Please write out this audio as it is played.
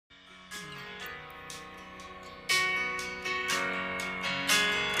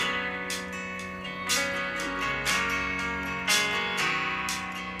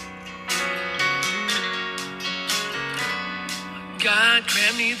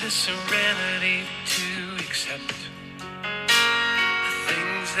me the serenity to accept the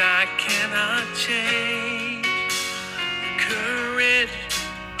things I cannot change, the courage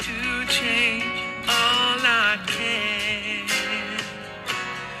to change all I can,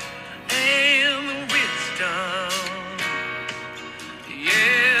 and the wisdom,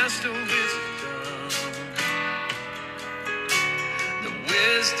 yes, the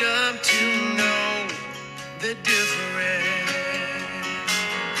wisdom to know the difference.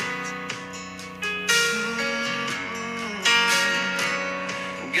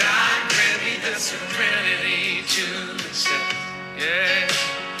 God grant me the serenity to accept, yeah,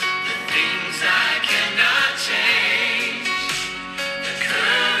 the things I cannot change, the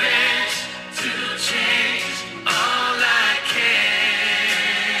courage to change all I can,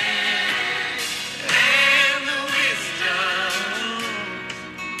 and the wisdom,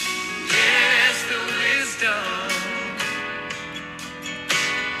 yes, the wisdom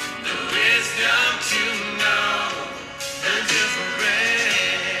to know the difference.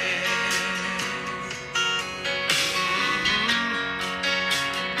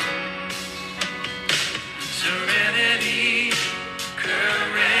 Serenity,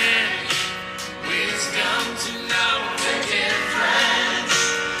 courage, wisdom to know the difference.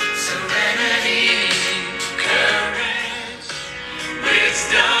 Serenity, courage,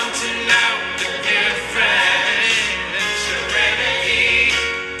 wisdom to know the difference. Serenity,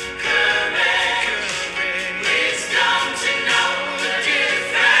 courage, wisdom to know the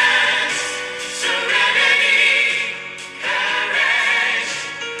difference. Serenity, courage,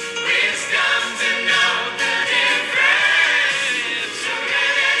 wisdom to know the difference.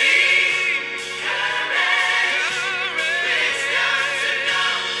 Serenity, courage, wisdom to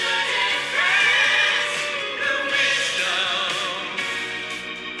know the difference. The wisdom,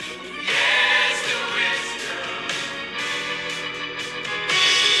 yes, the wisdom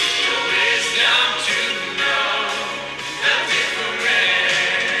to know the difference.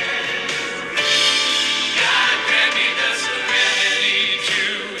 God grant me the serenity to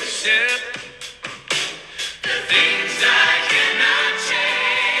accept the things I cannot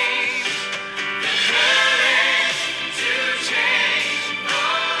change, the courage to change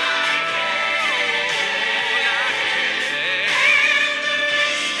all I can,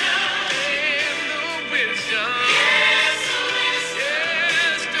 and the wisdom, yes, the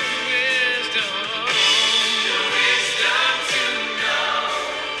wisdom to know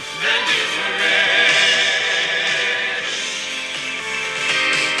the difference.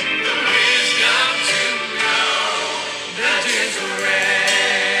 The wisdom to know the difference.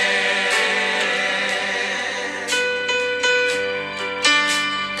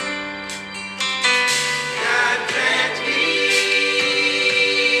 God grant me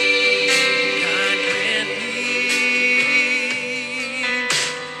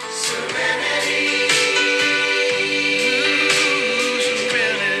serenity,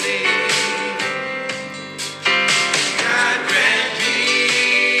 serenity. God grant me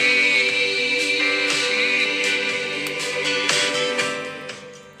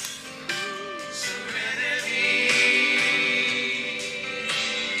serenity.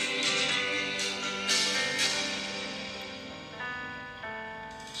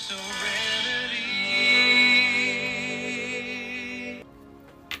 Serenity.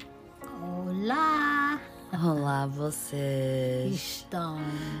 Olá! Olá, vocês. Estão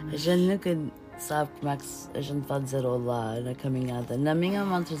A gente nunca sabe como é que a gente vai dizer olá na caminhada. Na minha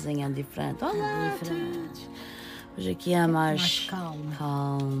mantrazinha é diferente. Olá a todos. Hoje aqui é mais mais calmo.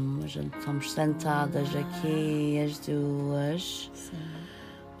 calmo. A gente estamos sentadas Olá. aqui as duas, Sim.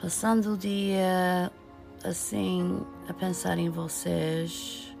 passando o dia assim a pensar em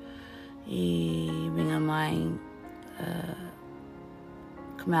vocês. E minha mãe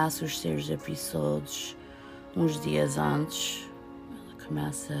começa os seus episódios uns dias antes. Ela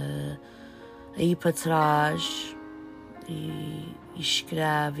começa a ir para trás e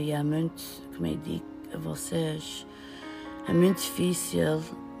escreve. E é muito, como eu digo a vocês, é muito difícil,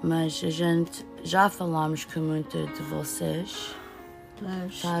 mas a gente já falamos com muitos de vocês.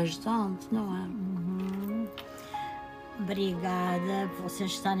 Está ajudando, não é? Obrigada por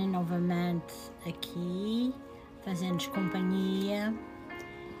vocês estarem novamente aqui, fazendo-nos companhia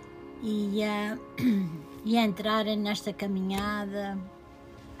e entrarem nesta caminhada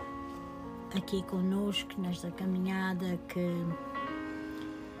aqui conosco, nesta caminhada que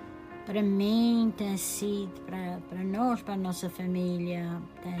para mim tem sido, para nós, para a nossa família,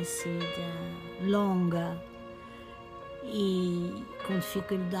 tem sido longa e com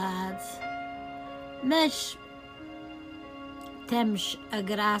dificuldade, mas temos a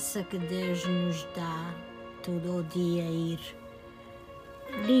graça que Deus nos dá todo o dia ir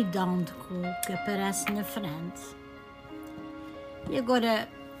lidando com o que aparece na frente. E agora,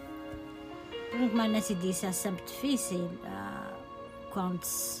 como a Nancy disse, é sempre difícil quando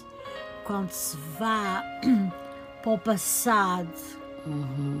se vai para o passado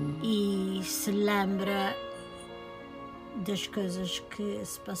e se lembra das coisas que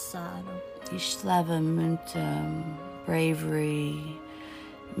se passaram. Isto leva muito bravery,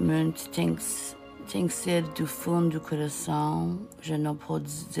 muito tem que ser do fundo do coração. Já não pode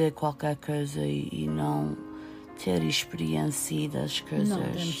dizer qualquer coisa e não ter experiência das coisas. Não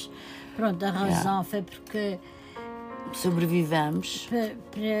temos. Pronto, a razão foi porque sobrevivemos.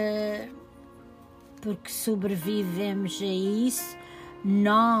 Porque sobrevivemos a isso,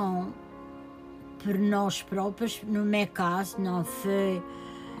 não por nós próprios. No meu caso, não foi.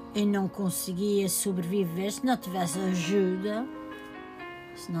 Eu não conseguia sobreviver se não tivesse ajuda,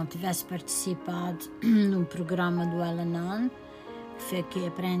 se não tivesse participado no programa do Al-Anon, que foi que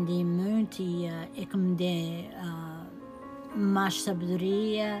aprendi muito e que me deu mais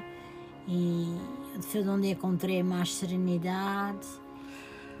sabedoria e foi onde encontrei mais serenidade.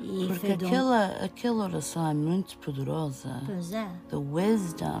 E porque aquela oração é muito poderosa. Pois é. The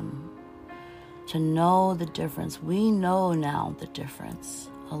wisdom to know the difference. We know now the difference.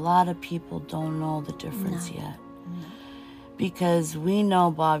 A lot of people don't know the difference yet. No. Because we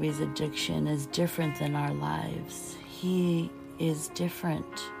know Bobby's addiction is different than our lives. He is different.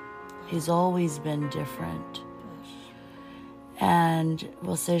 He's always been different. And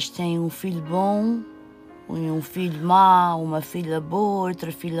vocês têm filho bom, filho mau, uma filha boa,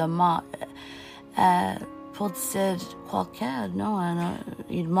 outra filha má. Pode ser qualquer, não é?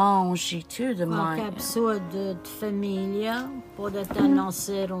 Irmãos e tudo mais. Qualquer pessoa de família pode até não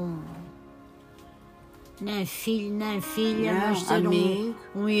ser nem filho nem filha, mas ter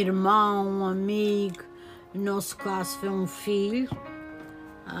um irmão, um amigo. No nosso caso foi um filho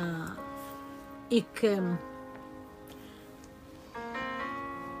e que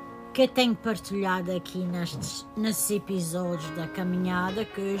eu tenho partilhado aqui nestes episódios da caminhada,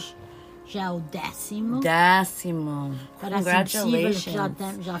 que hoje já é o 10º. Congratulations.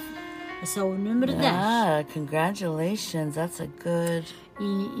 Esse é o número 10. Congratulations. That's a good...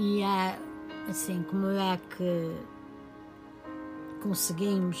 E é assim, como é que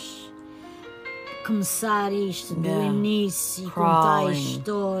conseguimos começar isto do início, contar a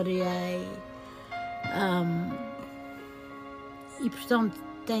história e portanto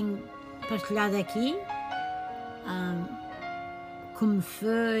tenho partilhado aqui como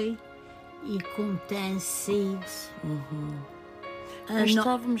foi e como tem sido. Nós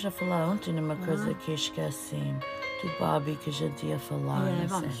estávamos a falar ontem numa coisa que eu esqueci do Bobby que a gente ia falar.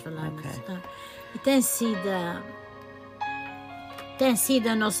 Vamos falar disso. E tem sido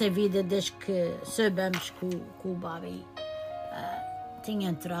a nossa vida desde que soubemos que o Bobby tinha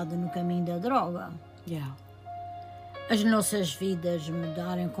entrado no caminho da droga. As nossas vidas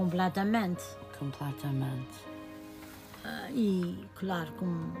mudaram completamente. E, claro,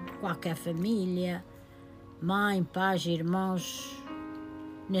 como qualquer família, mãe, pais, irmãos,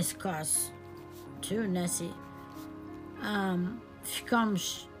 nesse caso, tu, Nancy,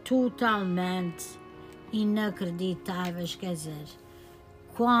 ficamos totalmente inacreditáveis. Quer dizer,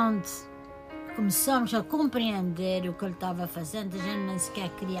 quando começamos a compreender o que ele estava fazendo, a gente nem sequer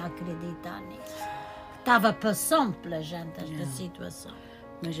queria acreditar nisso. Estava passando pela gente esta situação.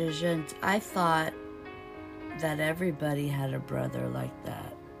 Mas a gente, I thought that everybody had a brother like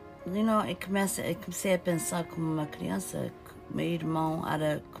that. You know, eu comecei a pensar como uma criança, que meu irmão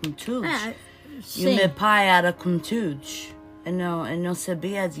era como tu. E o meu pai era como tu. Eu não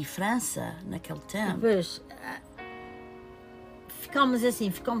sabia a diferença naquele tempo. Depois, ficamos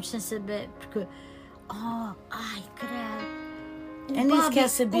sem saber, porque, credo. Eu nem sequer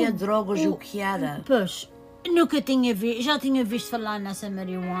sabia drogas o que era. Pois, nunca tinha visto, já tinha visto falar nessa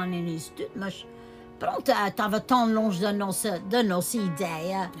marihuana e nisso tudo, mas pronto, estava tão longe da nossa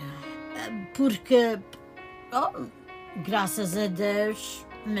ideia, porque, graças a Deus,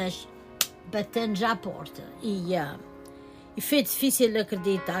 mas batendo-nos à porta. E foi difícil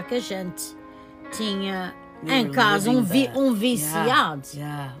acreditar que a gente tinha em casa um viciado.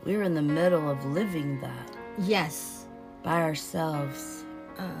 We were in the middle of living that. Yes. By ourselves.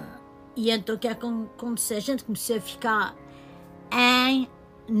 E então o que aconteceu? A gente começou a ficar em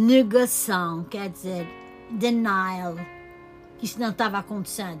negação, quer dizer, denial, que isso não estava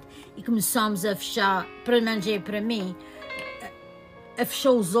acontecendo. E começamos a fechar, pelo menos para mim, a fechar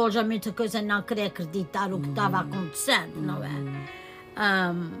os olhos a muita coisa, não querer acreditar o que estava acontecendo, não é?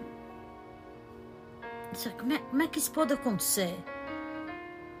 Como é que isso pode acontecer?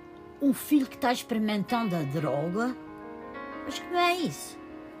 Um filho que está experimentando a droga Mas como é isso?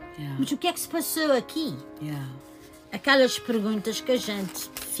 Yeah. Mas o que é que se passou aqui? Yeah. Aquelas perguntas que a gente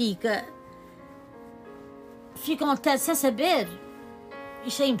ficam até sem saber.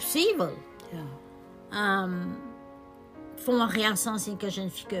 Isto é impossível. Yeah. Foi uma reação assim que a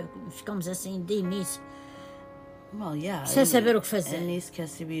gente ficamos assim de início, Well, yeah. sem saber o que fazer. Eu nem sequer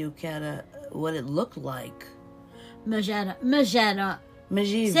sabia o que era, what it looked like. Mas era, Mas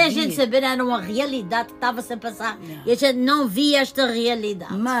sem a gente saber, era uma realidade que estava-se a passar. Yeah. E a gente não via esta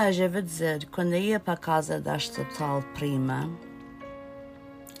realidade. Mas eu vou dizer, quando eu ia para a casa desta tal prima,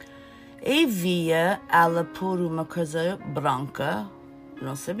 eu via ela pôr uma coisa branca,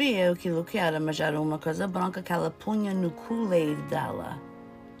 não sabia aquilo que era, mas era uma coisa branca que ela punha no Kool-Aid dela.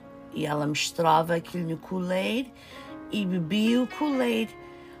 E ela misturava aquilo no Kool-Aid e bebia o Kool-Aid.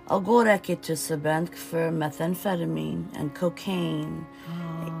 Agora é que eu estou sabendo que foi methamphetamine e cocaine.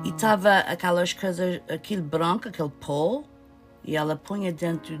 E estava aquelas coisas, aquilo branco, aquele pó, e ela punha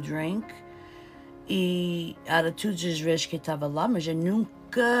dentro do drink. E era todas as vezes que eu estava lá, mas eu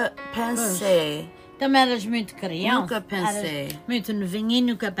nunca pensei. Também eras muito criança. Nunca pensei. Eras muito novinha e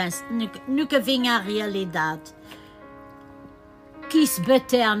nunca vinha a realidade. Que isso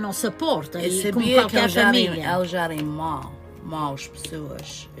bater à nossa porta. Eu E como sabia que qualquer família. eles eram maus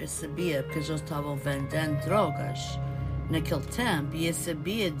pessoas. Eu sabia porque eles estavam vendendo drogas naquele tempo. E eu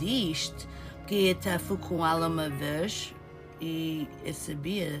sabia disto, porque eu até fui com ela uma vez e eu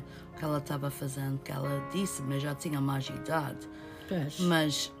sabia o que ela estava fazendo, que ela disse, mas já tinha mais idade. Pois.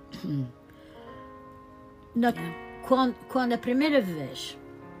 Mas, Quando a primeira vez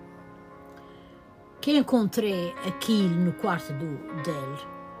que encontrei aquilo no quarto dele,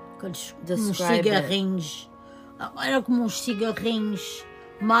 aqueles uns Describe it. cigarrinhos, era como uns cigarrinhos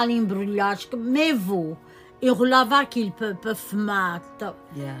mal embrulhados, que meio enrolava aquilo para fumar. Tal.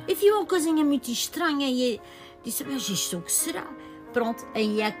 Yeah. E vi uma coisinha muito estranha e disse, mas isto o que será? Pronto,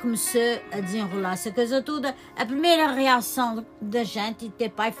 aí é que começou a desenrolar essa coisa toda. A primeira reação da gente e do teu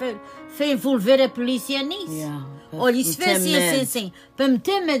pai foi envolver a polícia nisso. Yeah. Olha, isso foi Meter medo. assim, para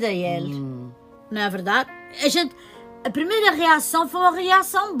meter medo a ele. Não é verdade? A primeira reação foi uma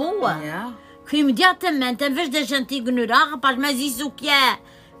reação boa. Yeah. Que imediatamente, em vez da gente ignorar, rapaz, mas isso o que é?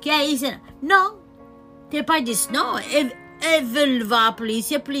 Que é isso? Não. Teu pai disse, não, eu vou levar a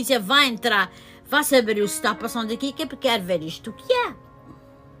polícia vai entrar, vai saber o que está passando aqui, que é porque quer ver isto o que é.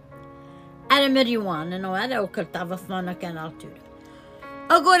 Era marihuana, não era o que ele estava fumando naquela altura.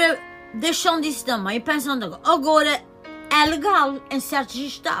 Agora, deixando disso também, pensando agora é legal em certos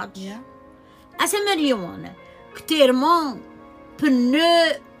estados. Yeah. Essa marihuana, que teu irmão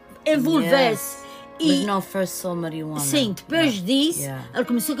não envolvesse. Mas não foi só marihuana. Sim, depois disso, Yeah. ele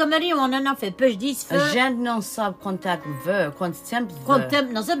começou com a marihuana, não foi? Depois disso foi... A gente não sabe quanto é que levou, quanto tempo levou. Quanto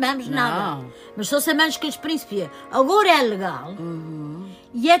tempo, não sabemos nada. Não. Mas só sabemos que eles principiam. Agora é legal.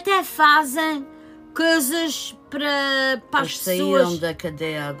 E até fazem coisas para as Eles saíram pessoas. da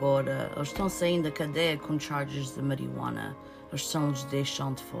cadeia agora. Eles estão saindo da cadeia com charges de marihuana. Eles estão os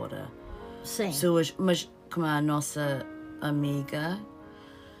deixando de fora. Sim. Pessoas, mas como a nossa amiga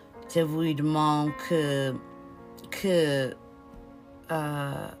teve um irmão que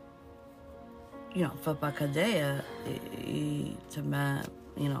foi para a cadeia e também,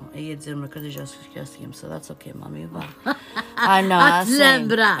 eu ia dizer uma coisa e já esqueci-me, so that's okay, mami, vá. Ai, não, A te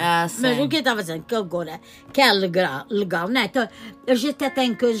lembrar. Mas sim. o que eu estava dizendo, que agora que é legal, né? Então, a gente até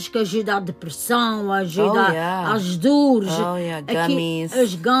tem coisas que ajudam a depressão, ajudam yeah. às dores. Oh, yeah, aqui, gummies.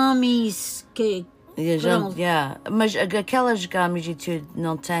 as gummies que... E a Pronto. gente, mas aquelas gamas e tudo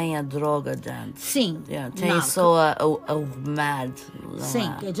não têm a droga dentro. Sim. Tem não, só o remédio. não Sim,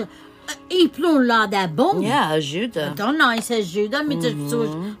 é? quer dizer, e por um lado é bom. Ajuda. Então não, isso ajuda. Há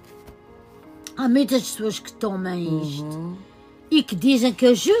muitas pessoas que tomam isto e que dizem que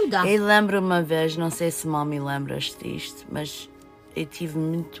ajuda. Eu lembro uma vez, não sei se mami lembras disto, mas eu tive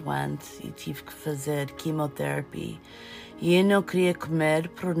muito doente e tive que fazer quimioterapia. E eu não queria comer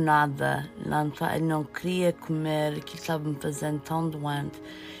por nada. Eu não queria comer, que estava-me fazendo tão doente.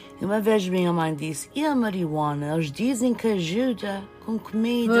 E uma vez minha mãe disse, e a marihuana? Eles dizem que ajuda com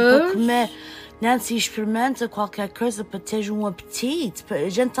comida, para comer. Nancy, experimenta qualquer coisa para teres um apetite. A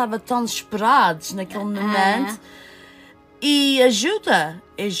gente estava tão desesperados naquele momento. E ajuda.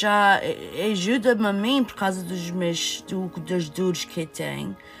 Ajuda-me a mim por causa das dores que eu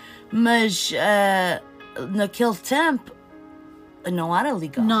tenho. Mas naquele tempo não era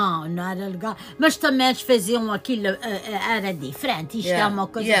legal. Não era legal. Mas também eles faziam aquilo, era diferente. Isto é uma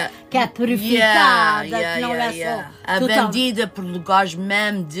coisa que é purificada, que não é só... É vendida por lugares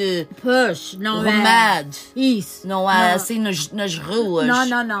mesmo de Pois, não remédio. é... Isso. Não é assim nas ruas.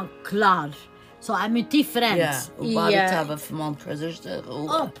 Não, claro. Só é muito diferente. Yeah, o E, Bobby estava fumando coisas da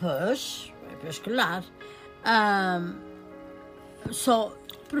rua. Oh, pois claro.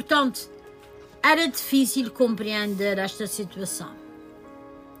 Portanto, era difícil compreender esta situação.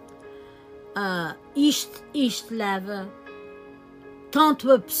 Isto leva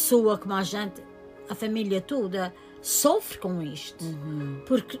tanto a pessoa como a gente, a família toda, sofre com isto.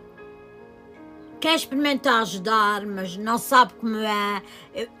 Porque quer experimentar ajudar, mas não sabe como é.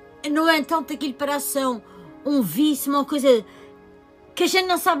 No entanto, aquilo parece um vício, uma coisa que a gente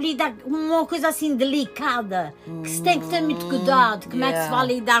não sabe lidar, uma coisa assim delicada, que se tem que ter muito cuidado, como é que se vai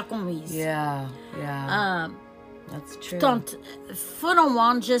lidar com isso. That's true. Portanto, foram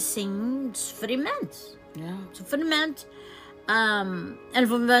anos assim de sofrimento. Sofrimento,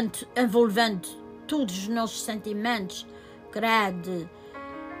 envolvendo todos os nossos sentimentos, credo,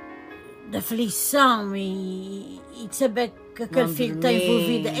 de aflição e de saber que aquele Não filho está dormir.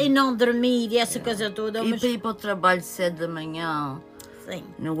 envolvido e não dormir e essa coisa toda. E Mas, para ir para o trabalho cedo da manhã, sim.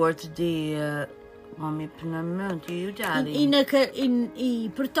 no outro dia, mami pena muito e o daddy.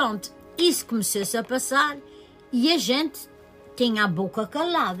 E, portanto, isso começou-se a passar e a gente tinha a boca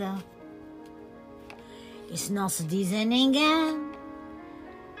calada. Isso não se diz a ninguém.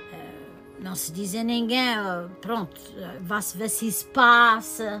 Não se diz a ninguém. Pronto, vai-se ver se isso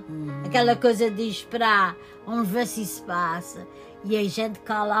passa. Aquela coisa de esperar. Vamos ver se isso passa. E a gente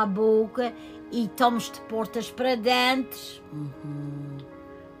cala a boca e estamos de portas para dentro.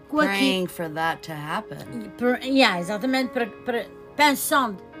 Com Praying for that to happen. exatamente,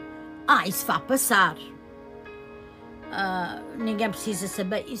 pensando, isso vai passar. Ninguém precisa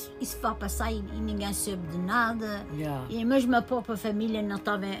saber, isso vai passar e ninguém soube de nada. E mesmo a própria família não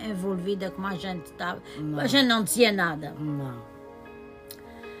estava envolvida como a gente estava. A gente não dizia nada. Não.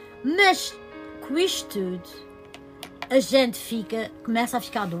 Mas com isto tudo, a gente começa a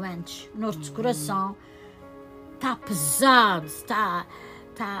ficar doentes. O nosso coração está pesado, está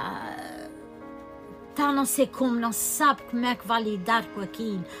não sei como, não se sabe como é que vai lidar com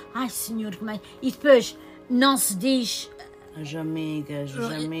aquilo. Ai, Senhor, como é? E depois não se diz As amigas,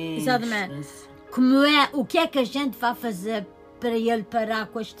 os amigos. exatamente o que é que a gente vai fazer para ele parar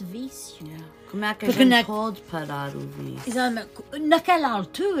com este vício. Como é que a Porque gente pode parar o vício? Exatamente. Naquela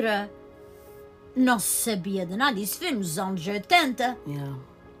altura não se sabia de nada, isso foi nos anos 80.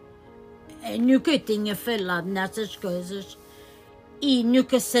 Eu nunca tinha falado nessas coisas e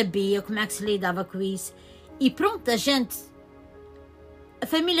nunca sabia como é que se lidava com isso. E pronto, a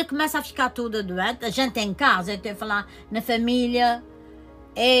família começa a ficar toda doente, a gente em casa, eu estou a falar na família,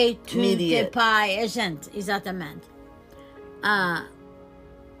 tu, teu pai, a gente, exatamente.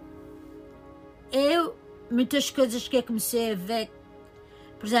 Muitas coisas que eu comecei a ver,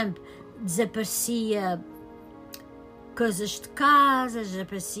 por exemplo, desaparecia coisas de casa,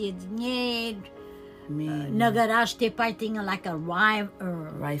 desaparecia dinheiro. Na garagem, teu pai tinha like a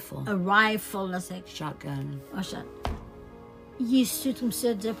rifle, não sei. Shotgun. E isso tudo começou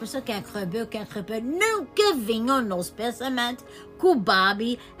a desaparecer. Quem é que roubou? Nunca vinha ao nosso pensamento que o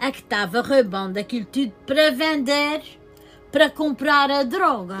Bobby é que estava roubando aquilo tudo para vender, para comprar a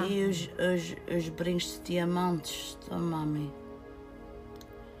droga. E os brincos de diamantes da mami?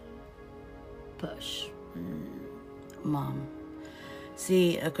 Pois. Mom.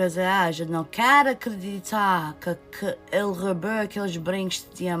 Sim, a coisa é, a gente não quer acreditar que ele roubou aqueles brincos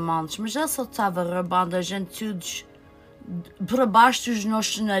de diamantes, mas ele só estava roubando a gente todos por baixo dos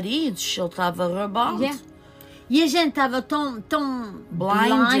nossos narizes, ele estava roubando. E a gente estava tão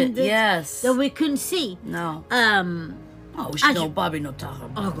blinded yes. that we couldn't see. Não. O Bobby não está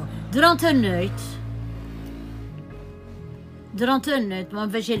roubando. Durante a noite, uma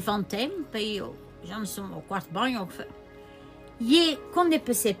vez eu levantei-me para ir, já não sei, ao quarto de banho ou o que foi. E quando eu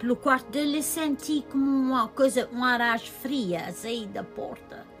passei pelo quarto dele, eu senti como uma coisa, um arás fria a sair da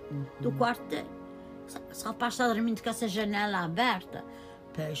porta do quarto dele. Esse rapaz está dormindo com essa janela aberta.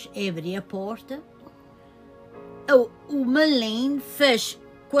 Pois eu abri a porta. O Malin fez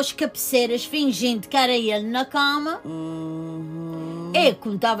com as cabeceiras, fingindo que era ele na cama. Eu,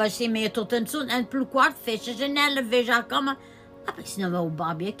 como estava assim meio tonto, ando pelo quarto, fecho a janela, vejo a cama. Isso não é o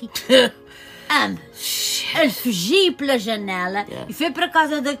Bobby aqui. Ele fugiu pela janela e foi para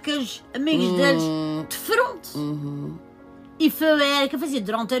casa daqueles amigos deles de frente. E foi a Erika fazia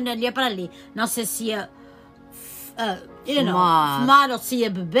durante a noite, ia para ali. Não sei se ia fumar, ou se ia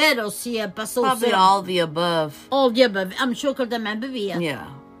beber, ou se ia passar o Probably all the above. All the above. I'm sure que ele também bebia.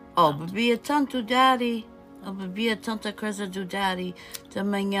 Bebia tanto o daddy. Ele bebia tanta coisa do daddy. De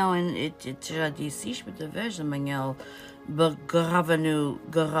manhã, eu já disse isto muitas vezes, de manhã ele agarrava no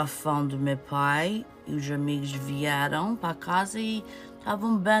garrafão do meu pai e os amigos vieram para casa e Estava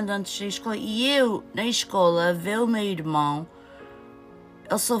um bando antes da escola. E eu, na escola, a ver o meu irmão,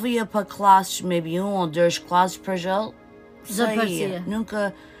 ele só via para classes, maybe 1 ou 2 classes, para já ele Desaparecia. saía.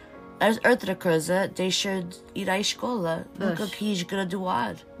 Nunca... Outra coisa, deixou de ir à escola. Pois. Nunca quis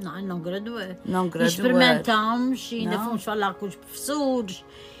graduar. Não graduei. Não E graduei. experimentámos, ainda Não. fomos falar com os professores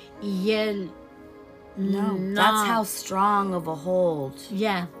e ele. No, that's how strong of a hold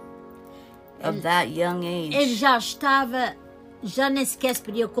Yeah. of that young age. Ele já estava, já nem sequer se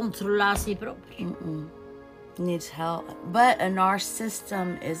podia controlar a si próprio. Needs help. But our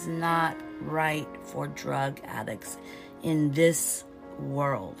system is not right for drug addicts in this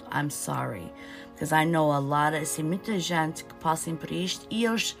world. I'm sorry. Because I know a lot of... Tem muita gente que passam por isto e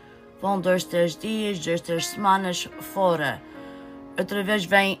eles vão 2, 3 dias, 2, 3 semanas fora. Outra vez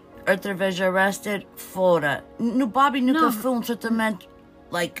vem, outra vez arrested, fora. No Bobby nunca Não. foi um tratamento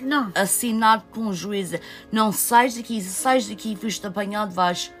like, Não. assinado por um juiz. Não sais daqui, se sais daqui e foste apanhado,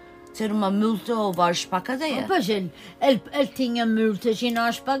 vais ter uma multa ou vais para a cadeia. Pois ele tinha multas e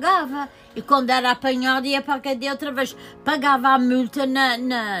nós pagava. E quando era apanhado ia para a cadeia outra vez. Pagava a multa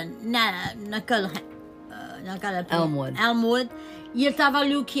naquela Elmwood. E ele estava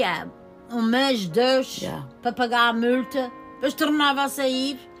ali o que é? 1 mês, 2 Yeah. para pagar a multa. Depois tornava a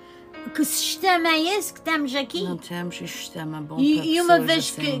sair. Que sistema é esse que temos aqui? Não temos um sistema bom para E uma pessoas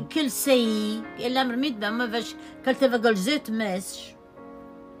vez assim. que ele saiu, eu lembro muito bem, uma vez que ele teve aqueles 8 meses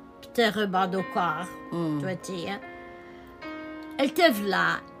por ter roubado o carro, tua tia, ele esteve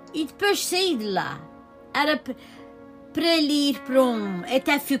lá e depois saí de lá. Era para ele ir para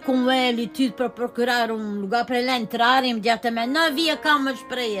até fui com ele e tudo para procurar um lugar para ele entrar imediatamente. Não havia camas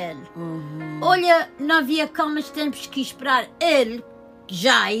para ele. Olha, não havia camas, temos que esperar ele, que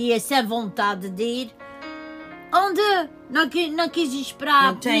já ia sem vontade de ir. Onde? Não quis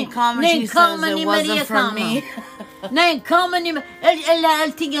esperar. Não tem cama, nem she cama, says nem it wasn't Maria for cama. me. Nem cama, nem...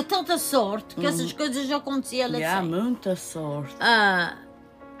 Ele tinha tanta sorte que essas coisas já aconteciam assim. Yeah, muita sorte.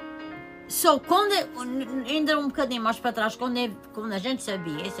 Só quando, ainda um bocadinho mais para trás, quando a gente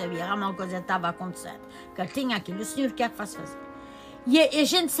sabia realmente a coisa estava acontecendo, que ele tinha aquilo, o senhor o que é que faz fazer? E a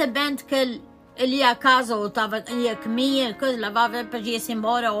gente sabendo que ele ia à casa, ou ia comia, coisa, lavava, depois ia-se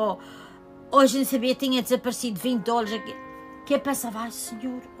embora, ou a gente sabia que tinha desaparecido $20 aqui. Que eu pensava,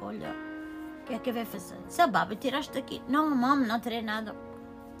 senhor, olha, o que é que vai fazer? Sababa, tiraste daqui. Não, mãe, não tirei nada.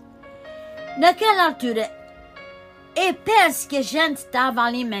 Naquela altura, eu penso que a gente estava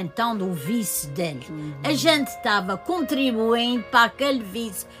alimentando o vício dele. A gente estava contribuindo para aquele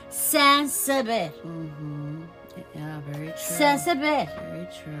vício sem saber. Yeah, very true. Sem saber. Very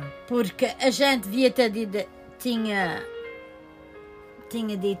true. Porque a gente devia ter dito, tinha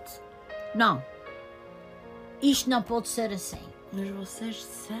dito, não, isto não pode ser assim. Mas vocês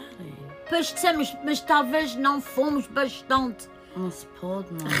disserem. Pois dissemos, mas talvez não fomos bastante Não se pode,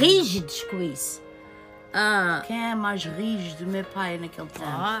 não. rígidos com isso. Quem é mais rígido? Meu pai naquele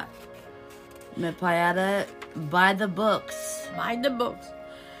tempo. Meu pai era by the books. By the books.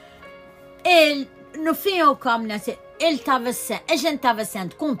 Ele, no fim ao cabo, a gente estava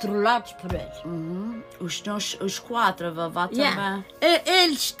sendo controlados por ele. Os 4, a vovó também.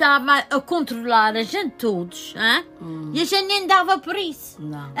 Ele estava a controlar a gente todos, e a gente nem dava por isso.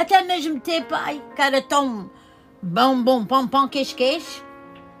 Não. Até mesmo ter pai, que era tão bom, pão, queijo,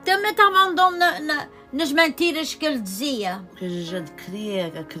 também estava andando nas mentiras que ele dizia. Porque a gente queria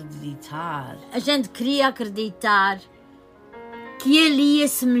acreditar. A gente queria acreditar que ele ia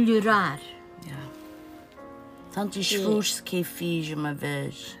se melhorar. Yeah. Tanto esforço que eu fiz uma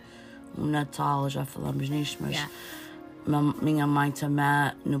vez, um Natal, já falamos nisto, mas Yeah. minha mãe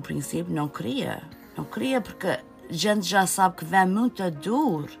também, no princípio, não queria. Não queria porque a gente já sabe que vem muita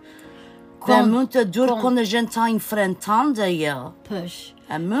dor. Vem muita dor quando a gente está enfrentando ele. Pois.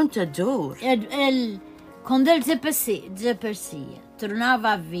 É muita dor. Quando ele desaparecia, tornava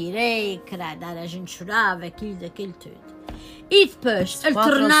a vir, caralho, a gente chorava, aquilo tudo. E depois, ele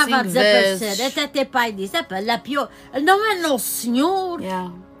 4 ou tornava a 5 desaparecer, vezes. até ter pai disse, ele é pior, ele não é Nosso Senhor,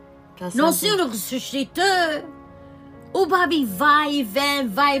 Yeah. Tá Nosso sempre- Senhor ressuscitou. O Bobby vai e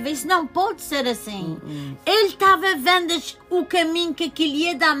vem, isso não pode ser assim. Ele estava vendo o caminho que aquilo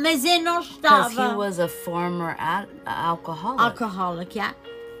ia dar, mas ele não Because he estava. was a former alcoholic. Alcoholic, yeah.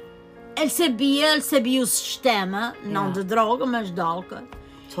 Ele sabia o sistema, não Yeah. de droga, mas de álcool.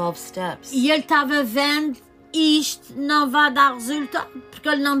 12 steps. E ele estava vendo, isto não vai dar resultado, porque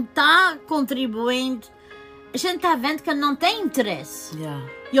ele não está contribuindo. A gente está vendo que ele não tem interesse. Yeah.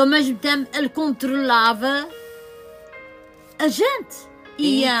 E ao mesmo tempo ele controlava a gente.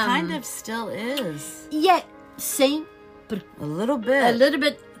 He E, kind of still is. sim, porque A little a bit. little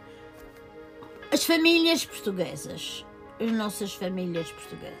bit. As famílias portuguesas as nossas famílias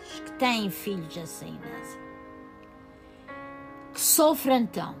portuguesas que têm filhos assim, que sofrem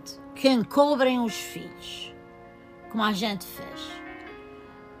tanto, que encobrem os filhos, como a gente fez.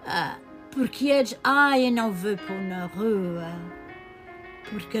 Porque eles, eu não vou pôr na rua,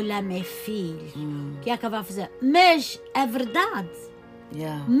 porque lá é meu filho, que é que vai fazer? Mas é verdade.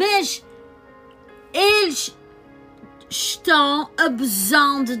 Yeah. Mas eles estão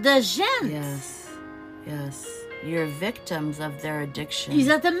abusando da gente. Yes. Yes. You're victims of their addiction.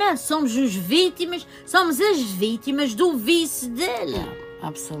 Exatamente, somos as vítimas do vício dele.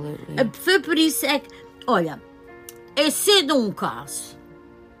 Absolutely. Foi por isso é que, olha, é cedo um caso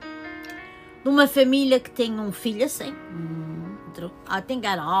de uma família que tem um filho assim. Tem que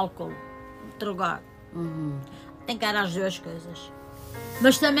era álcool, drogar. Tem que era as duas coisas.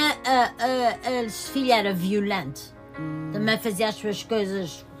 Mas também esse filho era violento. Também fazia as suas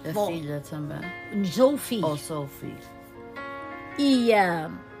coisas. A filha também. Sou o filho. Ou só o filho. E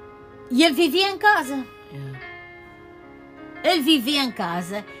ele vivia em casa. Yeah. Ele vivia em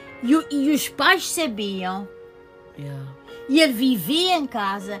casa e os pais sabiam. Yeah. E ele vivia em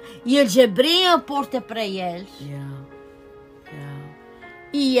casa e eles abriam a porta para eles. Yeah. Yeah.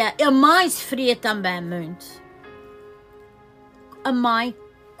 E a mãe sofria também muito. A mãe,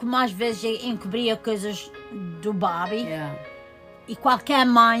 como às vezes encobria coisas do Bobby. Yeah. E qualquer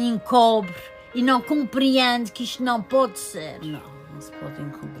mãe encobre e não compreende que isto não pode ser. Não se pode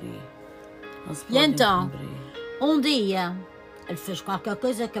encobrir. Não se E pode então, encobrir. um dia, ele fez qualquer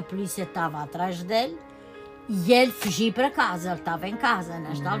coisa que a polícia estava atrás dele e ele fugiu para casa. Ele estava em casa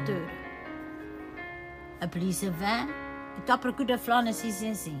nesta altura. A polícia vem e está à procura de fulano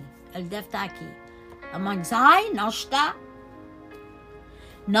assim. Ele deve estar aqui. A mãe diz, não está.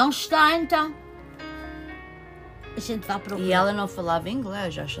 Não está então. A gente vai procurar. E ela não falava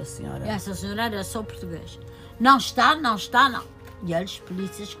inglês, acha a senhora? Essa senhora era só português. Não está. E eles,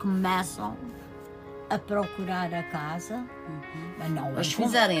 polícias, começam a procurar a casa. Mas não Mas encontram.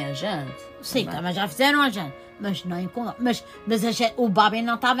 fizerem a gente. Sim, também. também já fizeram a gente. Mas não encontram. Mas o Bobby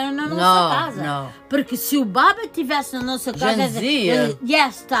não estava na nossa Não, casa. não. Porque se o Bobby estivesse na nossa casa... Já dizia. Ele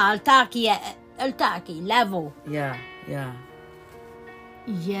está aqui. Ele está aqui. Levou. Yeah.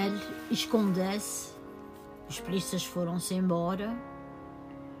 E ele escondeu-se. Os polícias foram-se embora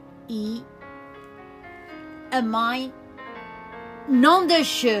e a mãe não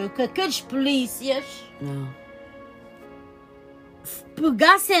deixou que aqueles polícias Não.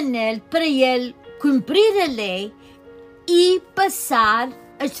 pegassem nele para ele cumprir a lei e passar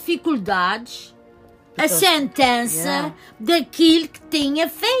as dificuldades, a sentença Yeah. daquilo que tinha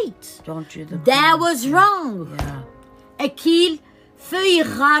feito. Don't you the That was wrong. Yeah. Aquilo foi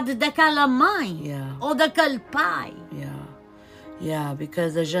errado daquela mãe Yeah. ou daquele pai. Yeah,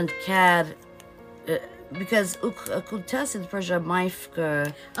 because a gente quer... because o que acontece depois a mãe fica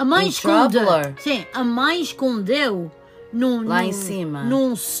A mãe em escondeu. trouble. Sim, a mãe escondeu Lá em cima.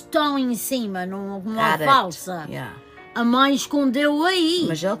 num stão em cima, numa Attic. falsa. Yeah. A mãe escondeu aí.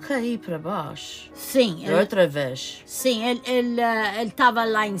 Mas ele caiu para baixo. Sim, Outra vez. sim, ele estava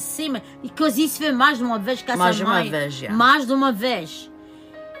lá em cima. E coisa isso foi mais de uma vez que essa Mais de uma mãe. vez, já. Mais de uma vez.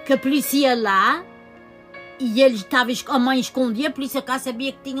 Que a polícia ia lá e ele estava, a mãe escondia, a polícia cá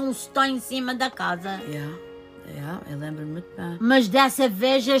sabia que tinha um stão em cima da casa. Yeah, eu lembro-me muito bem. Mas dessa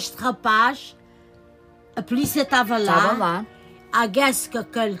vez este rapaz, a polícia estava lá. Estava lá. I guess que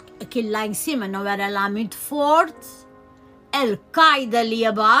aquele lá em cima não era lá muito forte. Ele cai dali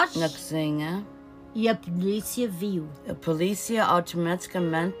abaixo Na cozinha. e a polícia viu. A polícia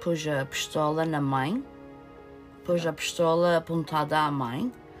automaticamente pôs a pistola na mãe. Pôs a pistola apontada à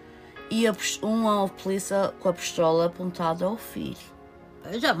mãe. E a polícia com a pistola apontada ao filho.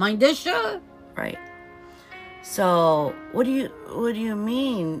 Pois a mãe deixou. Right. So, what do you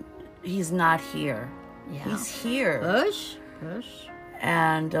mean he's not here? Yeah. He's here. Pois.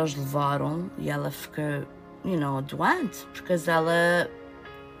 And eles levaram e ela ficou, doente, porque ela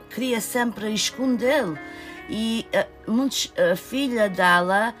queria sempre escondê-lo. E a filha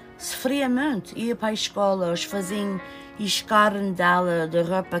dela sofria muito, ia para a escola, eles faziam escarne dela, da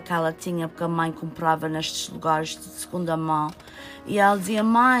roupa que ela tinha, porque a mãe comprava nestes lugares de segunda mão. E ela dizia,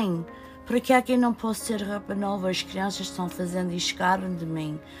 mãe, por que é que eu não posso ter roupa nova? As crianças estão fazendo escarne de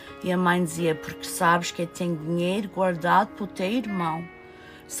mim. E a mãe dizia, porque sabes que eu tenho dinheiro guardado para o teu irmão.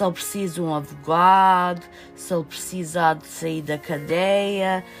 Se ele precisa de um advogado, se ele precisar de sair da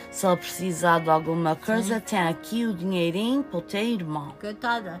cadeia, se ele precisar de alguma coisa, tem aqui o dinheirinho para o teu irmão.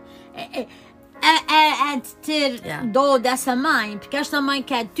 Coitada. É de ter dó dessa mãe, porque esta mãe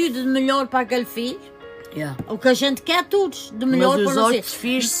quer tudo de melhor para aquele filho. Yeah. O que a gente quer tudo de melhor Mas para os nós. outros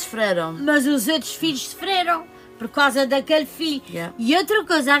filhos sofreram. Mas os outros filhos sofreram, por causa daquele filho. Yeah. E outra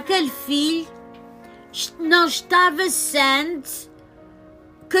coisa, aquele filho não estava sendo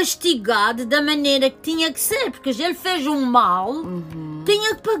castigado da maneira que tinha que ser, porque ele fez um mal,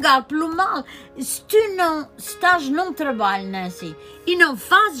 tinha que pagar pelo mal. Se tu não estás num trabalho, Nancy, e não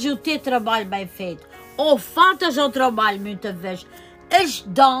fazes o teu trabalho bem feito, ou faltas ao trabalho muitas vezes, eles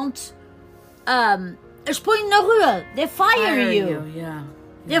dão-te, eles põem na rua, they fire you. Yeah.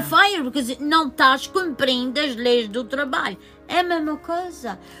 They fire porque não estás cumprindo as leis do trabalho. É a mesma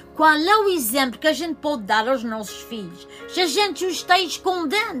coisa. Qual é o exemplo que a gente pode dar aos nossos filhos? Se a gente os está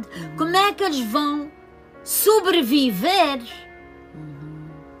escondendo, como é que eles vão sobreviver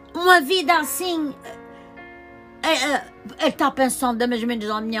uma vida assim? Ele está pensando, da mesma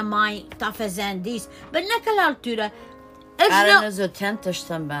maneira, a minha mãe está fazendo isso. Mas naquela altura, eles Era não... nos 80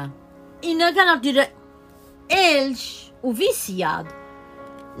 também. E naquela altura, eles, o viciado,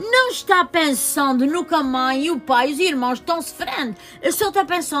 não está pensando no que a mãe e o pai, os irmãos estão sofrendo. Ele só está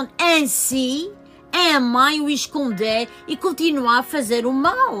pensando em si, em a mãe o esconder e continuar a fazer o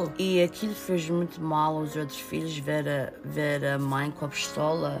mal. E aquilo fez muito mal aos outros filhos ver a mãe com a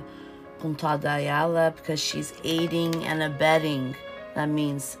pistola apontada a ela, porque she's aiding and abetting. That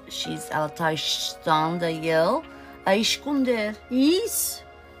means ela está ajudando a ele a esconder. Isso.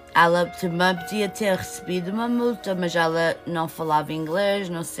 Ela também podia ter recebido uma multa, mas ela não falava inglês,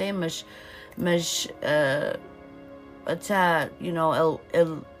 não sei, mas até,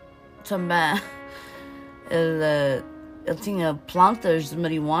 ele também, ele tinha plantas de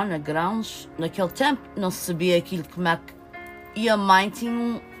marihuana, grãos. Naquele tempo não se sabia aquilo como é que... E a mãe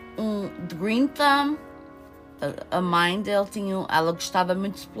tinha um green thumb. A mãe dele ela gostava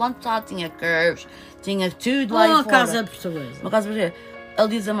muito de plantar, tinha curves, tinha tudo lá Uma fora. casa portuguesa. Uma casa portuguesa. Ele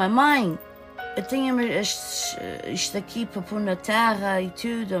diz a mãe, eu tenho isto aqui para pôr na terra e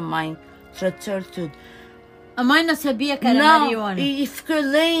tudo. A mãe tratou tudo. A mãe não sabia que era marihuana. E ficou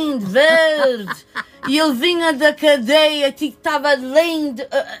lindo, verde. E ele vinha da cadeia, estava lindo,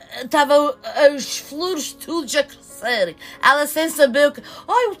 estava as flores todas a crescerem. Ela sem saber o que...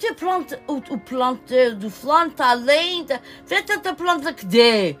 Ai, o teu planta, o planta do fulano está linda. Vê tanta planta que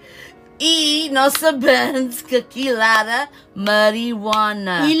dê. E não sabendo que aquilo era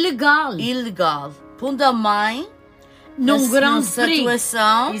marihuana. Ilegal. Pondo a mãe num grande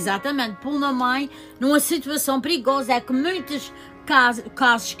situação. Exatamente, pondo a mãe numa situação perigosa. É que muitos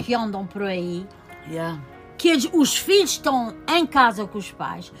casos que andam por aí, que os filhos estão em casa com os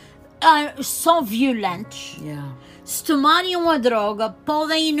pais, são violentos. Se tomarem uma droga,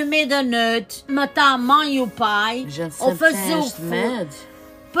 podem ir no meio da noite matar a mãe e o pai, ou fazer o que for.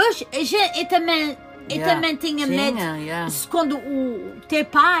 Pois, eu também tinha medo. Se quando o teu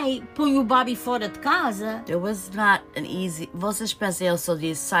pai põe o Bobby fora de casa. It was not an easy... Vocês pensam eu só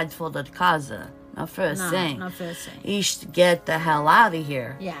disse sai de fora de casa? Not for a thing. Not for a thing. You should get the hell out of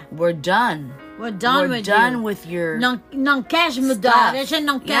here. Yeah. We're done. We're done with your Não queres mudar, stuff. a gente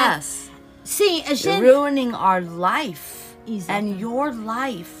não quer. Yes. Sim, a gente... You're ruining our life. Exatamente. And your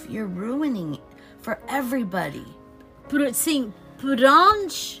life, you're ruining it for everybody.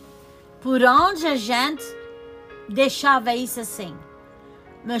 Por onde a gente deixava isso assim.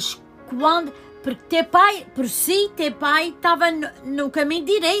 Mas quando... Porque teu pai estava no caminho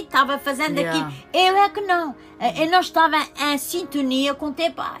direito, estava fazendo aquilo. Eu é que não. Eu não estava em sintonia com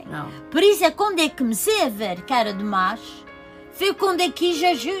teu pai. Não. Por isso é quando eu comecei a ver que era demais, foi quando eu quis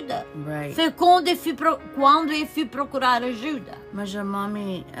ajuda. Right. Foi quando eu fui procurar ajuda. Mas a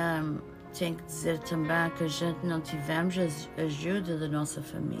mami tem que dizer também que a gente não tivemos a ajuda da nossa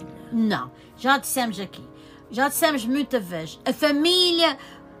família. Não, já dissemos aqui. Já dissemos muitas vezes. A família...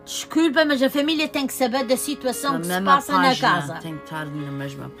 Desculpa, mas a família tem que saber da situação que se passa na casa. Tem que estar na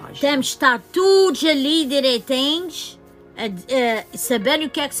mesma página. Temos que estar todos ali direitinhos, a saber o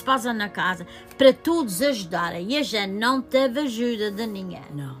que é que se passa na casa, para todos ajudarem. E a gente não teve ajuda de ninguém.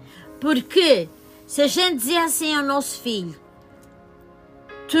 Não. Porque se a gente dizia assim ao nosso filho,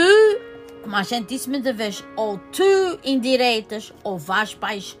 tu, como a gente disse muitas vezes, ou tu endireitas, ou vais para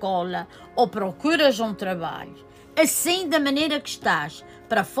a escola, ou procuras um trabalho, assim da maneira que estás,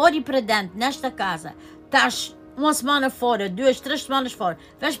 para fora e para dentro, nesta casa, estás uma semana fora, 2, 3 semanas fora,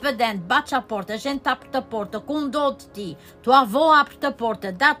 vais para dentro, bates à porta, a gente abre-te a porta com dó de ti, tua avó abre-te a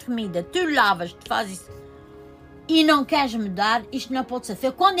porta, dá-te comida, tu lavas, tu fazes isso, e não queres mudar, isto não pode ser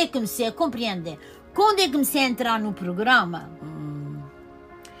feito. Quando eu comecei a compreender, quando eu comecei a entrar no programa,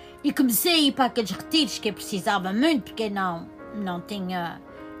 e comecei a ir para aqueles retiros que eu precisava muito, porque não tinha...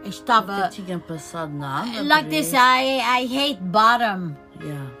 Estava... Não tinha passado nada. Like this, I hate bottom.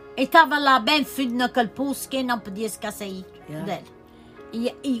 Yeah. Eu estava lá bem fundo naquele poço que eu não podia sequer sair dele.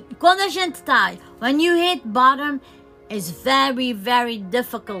 E quando a gente está, when you hit bottom, it's very, very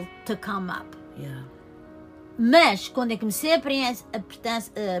difficult to come up. Yeah. Mas, quando eu comecei a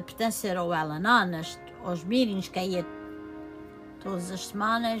pertencer ao Al-Anon, aos meetings que ia todas as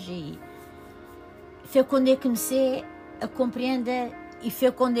semanas, e foi quando eu comecei a compreender, e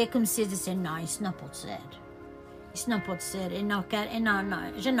foi quando eu comecei a dizer, não, isso não pode ser. Isso não pode ser, eu não quero,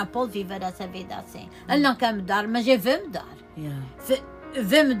 já não posso viver essa vida assim. Ele não quer mudar, mas eu vou mudar. Yeah.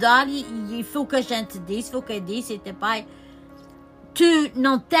 Vou mudar, e foi o que a gente disse, foi o que eu disse, e teu pai, tu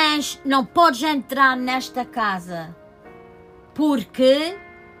não podes entrar nesta casa porque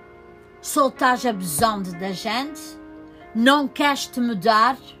só estás abusando da gente, não queres te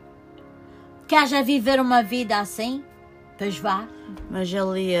mudar, queres a viver uma vida assim, pois vá. Mas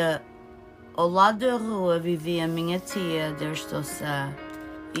ali, ao lado da rua, vivia a minha tia, Deus estou-se.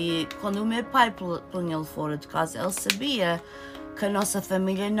 E quando o meu pai punha ele fora de casa, ele sabia que a nossa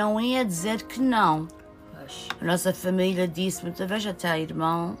família não ia dizer que não. A nossa família disse muitas vezes, até a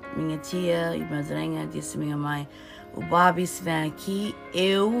irmão, minha tia e madrinha, disse à minha mãe, o Bobby se vem aqui,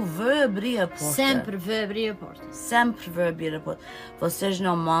 eu vou abrir a porta. Sempre vou abrir a porta. Sempre vou abrir a porta. Vocês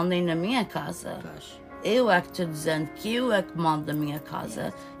não mandem na minha casa. Eu é que estou dizendo que eu é que mando na minha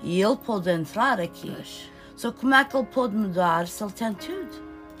casa e ele pode entrar aqui. Só como é que ele pode mudar se ele tem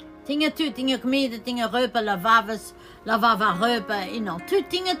tudo? Tinha tudo, tinha comida, tinha roupa, lavava a roupa e não, tudo,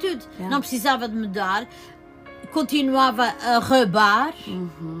 tinha tudo. Yeah. Não precisava de mudar, continuava a roubar,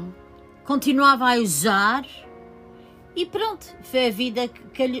 continuava a usar e pronto, foi a vida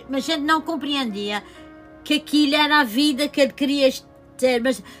que ele... Mas a gente não compreendia que aquilo era a vida que ele queria ter,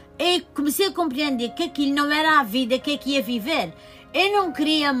 mas eu comecei a compreender que aquilo não era a vida que ele ia viver. Eu não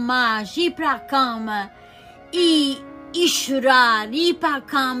queria mais ir para a cama e chorar, ir para a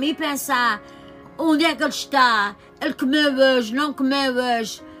cama e pensar onde é que ele está, ele comeu hoje, não comeu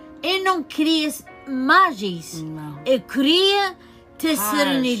hoje. Eu não queria mais isso. Não. Eu queria ter Paz.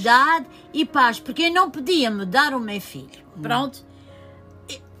 serenidade e paz, porque eu não podia mudar o meu filho. Pronto.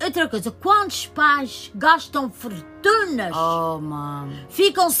 E outra coisa, quantos pais gastam fortunas, Oh, Mom.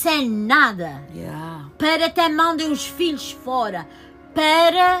 ficam sem nada, Yeah. para até mandem os filhos fora,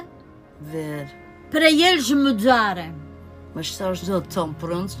 para eles mudarem. Mas se eles não estão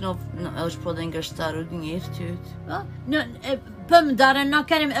prontos, eles podem gastar o dinheiro tudo. Para mudarem, não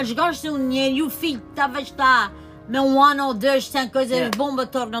querem, eles gastam o dinheiro e o filho talvez está um ano ou dois sem coisa, Yeah. bomba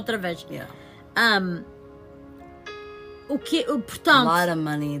torna outra vez. Yeah. Portanto, A lot of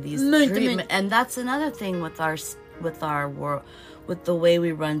money these Muito, treatment, muito. and that's another thing with our world, with the way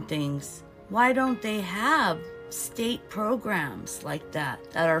we run things. Why don't they have state programs like that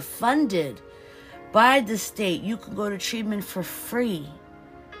are funded by the state? You can go to treatment for free.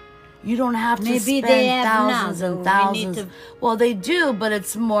 You don't have to Maybe spend they have thousands now, and though. We thousands. need to- Well, they do, but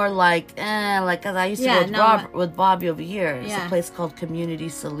it's more like, cause I used to Yeah, go no, with Bobby over here. It's Yeah. a place called Community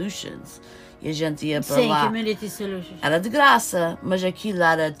Solutions. E a gente ia para sim, lá. Community Solutions. Era de graça, mas aquilo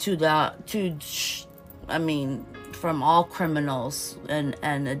era tudo, I mean, from all criminals and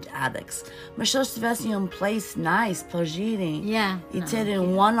addicts. Mas se eles tivessem um place nice para eles irem Yeah, e não. terem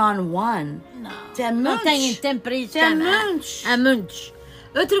one-on-one, tem Não muitos. têm tempo para isso Tem também. muitos. Há muitos.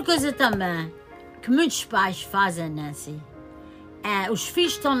 Outra coisa também que muitos pais fazem, Nancy, é os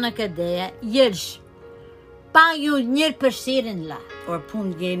filhos estão na cadeia e eles pagam o dinheiro para saírem de lá. Ou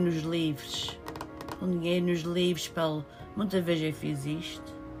põe dinheiro nos livros. Põe dinheiro nos livros para... Muitas vezes eu fiz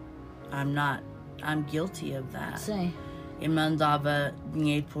isto. I'm guilty of that. Sim. Eu mandava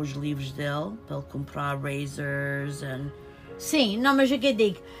dinheiro para os livros dele, para ele comprar razors and... Sim, não, mas o que eu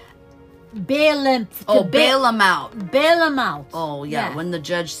digo? Bail them. bail them out. Bail them out. Oh, yeah. When the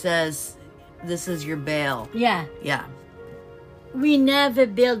judge says, this is your bail. Yeah. Yeah. We never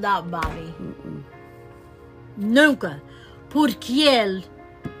bailed out Bobby. Nunca. Porque ele...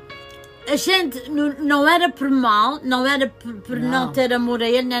 A gente não era por mal, não era por não ter amor a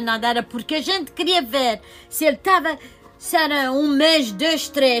ele, nem nada. Era porque a gente queria ver se ele estava... Se era um mês, 2,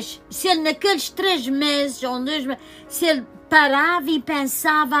 3... Se ele naqueles 3 meses ou 2 meses... Se ele parava e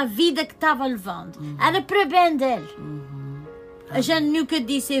pensava a vida que estava levando. Era para bem dele. A gente nunca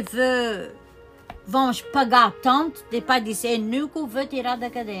disse, vamos pagar tanto. Depois disse, eu nunca o vou tirar da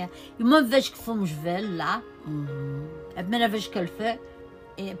cadeia. E uma vez que fomos ver lá, a primeira vez que ele foi,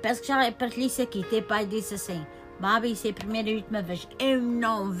 penso que já partilhei isso aqui, teu pai disse assim, Bobby, isso é a primeira e última vez, eu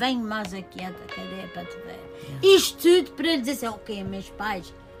não venho mais aqui à cadeia para te ver. Isto tudo para ele dizer assim, ok, meus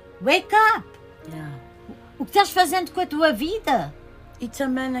pais, wake up! Yeah. O que estás fazendo com a tua vida? E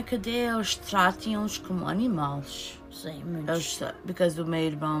também na cadeia eles tratam-os como animais. Sim, muito. Porque o meu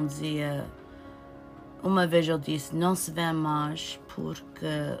irmão dizia, Uma vez eu disse, não se vê mais porque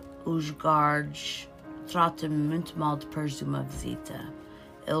os guards tratam-me muito mal depois de uma visita.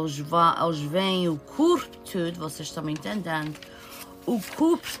 Eles veem o corpo todo, vocês estão me entendendo, o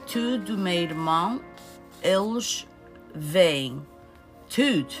corpo todo do meu irmão, eles veem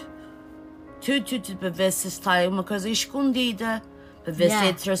tudo, para ver se está uma coisa escondida, para ver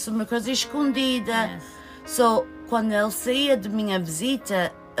se trouxe uma coisa escondida. Yes. So, quando ele saía de minha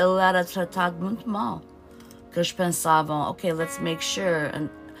visita, ele era tratado muito mal. Que eles pensavam, ok, let's make sure,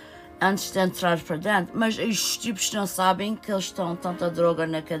 antes de entrar para dentro. Mas os tipos não sabem que eles estão tanta droga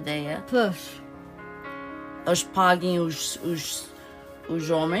na cadeia. Pois. Eles paguem os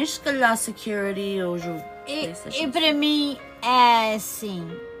homens, se calhar security, E para mim é assim,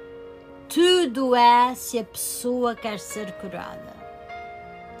 tudo é se a pessoa quer ser curada.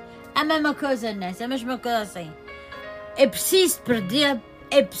 A mesma coisa nessa, a mesma coisa assim. É preciso perder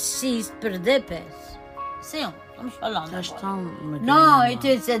peso. Sim, estamos falando Já agora. estão Não, eu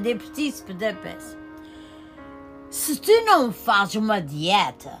estou a dizer, é preciso perder peso. Se tu não fazes uma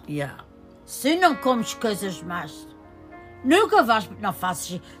dieta, Yeah. se não comes coisas mais, nunca vais,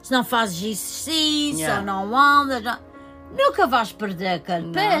 se não fazes exercício, Yeah. ou não andas, nunca vais perder aquele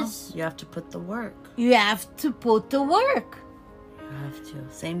No, peso. you have to put the work. You have to put the work. You have to.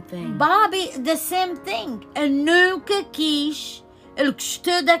 Same thing. Bobby, the same thing. Eu nunca quis, ele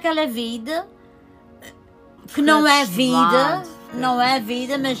gostou daquela vida, que não é vida, não é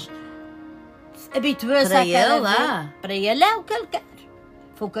vida, mas habituou-se Para àquela ele, vida. Para ele é o que ele quer.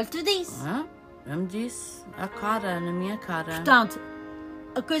 Foi o que ele te disse. Eu me disse na minha cara. Portanto,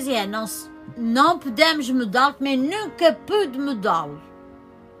 a coisa é, não podemos mudá-lo, mas nunca pude mudá-lo.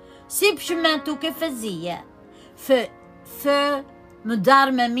 Simplesmente o que eu fazia foi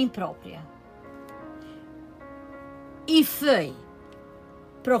mudar-me a mim própria. E foi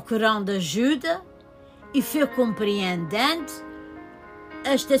procurando ajuda e foi compreendendo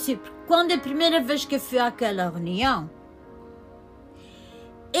quando a primeira vez que eu fui àquela reunião,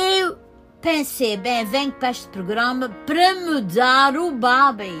 eu pensei, bem, venho para este programa para mudar o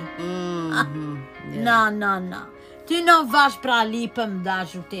Bobby. Não. Tu não vais para ali para mudar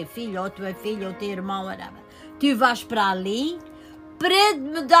o teu filho, ou a tua filha, ou o teu irmão, whatever. Tu vais para ali para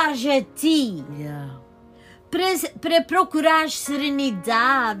mudares a ti. Yeah. Para procurares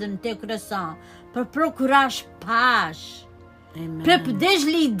serenidade no teu coração. Para procurares paz. Amen. Para poderes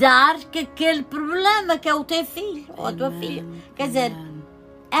lidar com aquele problema que é o teu filho ou a tua filha. Quer dizer,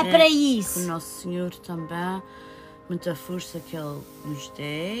 é para Que isso. o Nosso Senhor também, muita força que Ele nos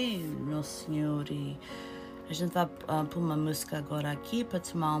dê, o Nosso Senhor. E a gente vai pôr uma música agora aqui para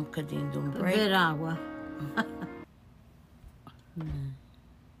tomar um bocadinho de um break. Beber água.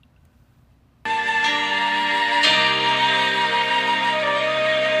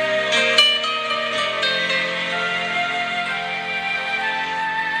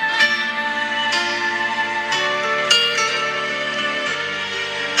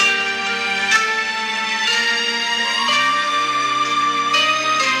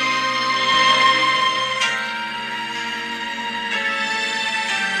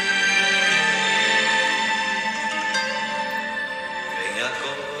 Vem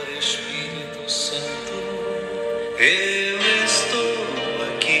agora, Espírito Santo, eu estou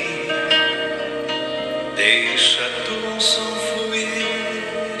aqui. Deixa a tua unção fluir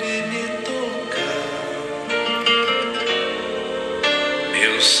e me tocar.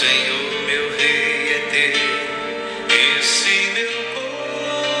 Meu Senhor, meu Rei é teu, esse meu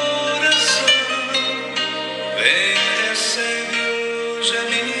coração. Vem, recebe hoje a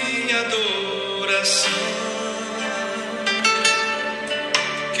minha adoração.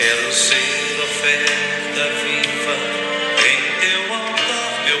 Quero ser oferta viva em teu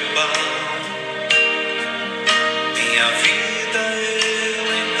altar, meu Pai. Minha vida eu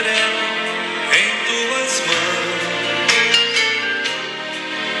entrego em tuas mãos.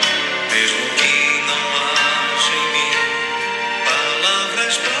 Mesmo que não haja em mim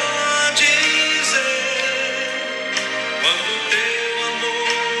palavras pra dizer, quando teu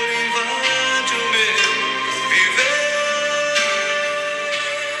amor invade o meu viver.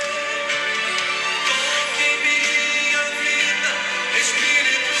 Toque em minha vida,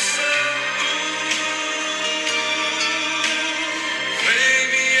 Espírito Santo. Vem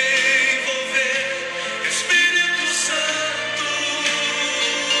me envolver, Espírito Santo,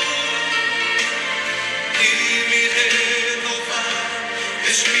 e me renovar,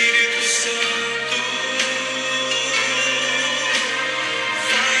 Espírito Santo.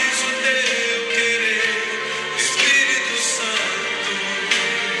 Faz o teu querer, Espírito Santo.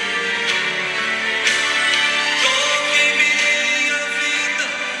 Toque em minha vida,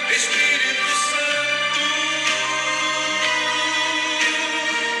 Espírito Santo.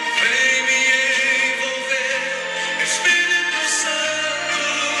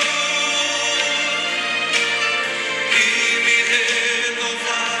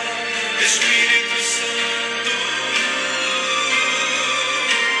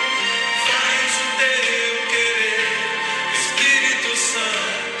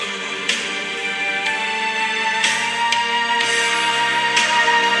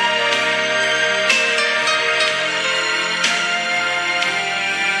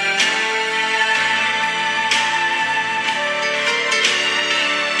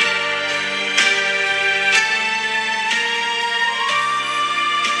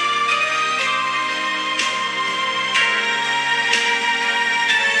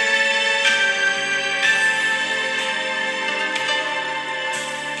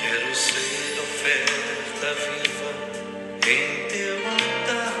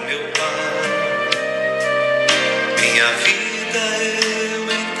 Minha vida eu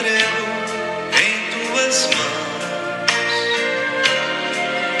entrego em tuas mãos,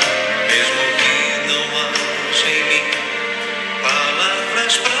 mesmo que não haja em mim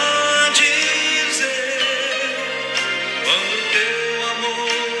palavras pra dizer, quando teu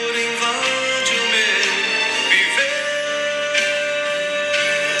amor invade o meu viver.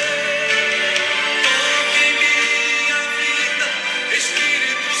 Toque em minha vida,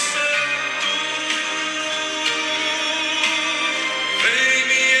 Espírito Santo, vem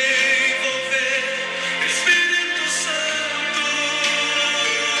me envolver, Espírito Santo,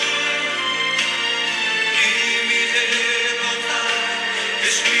 e me renovar,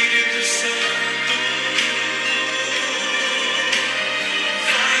 Espírito Santo,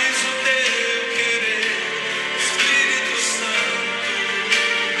 faz o teu querer, Espírito Santo,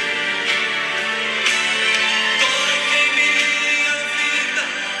 toque em minha vida,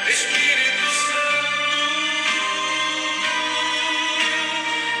 Espírito Santo,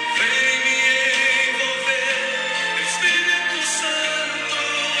 vem me envolver, Espírito Santo,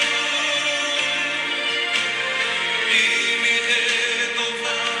 e me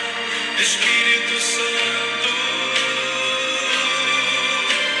renovar, Espírito Santo,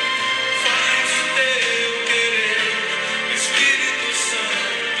 faz o teu querer, Espírito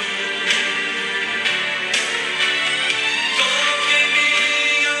Santo, toque em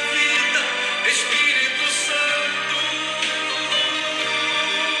minha vida, Espírito Santo,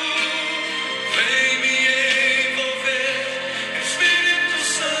 vem me envolver, Espírito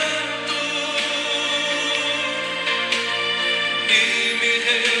Santo, e me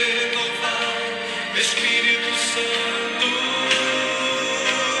renovar, Espírito Santo,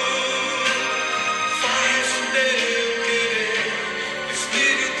 faz o teu querer,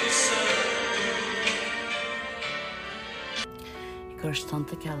 Espírito Santo. Eu gosto tanto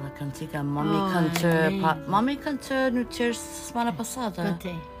daquela cantiga. Mami Ai, cantou. Mami cantou no terço semana passada.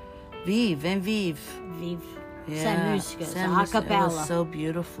 Cantei. Vive, vem vive. Vive. Yeah, Sem música, sem só a música. It capela. was so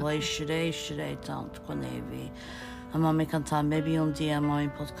beautiful. Eu chorei tanto quando eu vi a mami cantar. Maybe um dia a mãe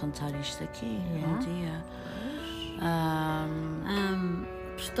pode cantar isto aqui. Um dia.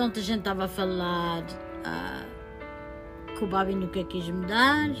 Portanto, a gente estava a falar que o Bobby nunca quis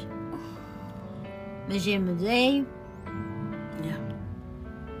mudar, mas eu mudei. Yeah,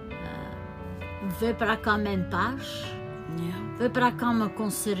 Veio para a cama em paz, yeah, veio para a cama com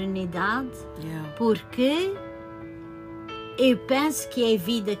serenidade, yeah. porque eu penso que é a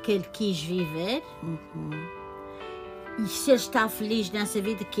vida que ele quis viver. E se ele está feliz nessa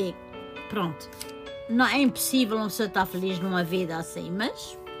vida, que pronto, não é impossível uma pessoa estar feliz numa vida assim,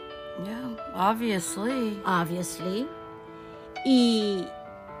 mas Yeah, obviously. E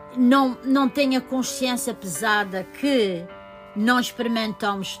não tenho a consciência pesada que não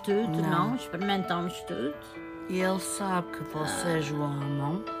experimentamos tudo, não experimentamos tudo. E ele sabe que vocês o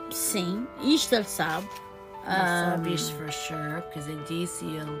amam. Sim, isto ele sabe. Ele sabe isto for sure, porque ele disse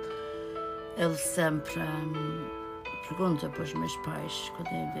e ele sempre pergunta para os meus pais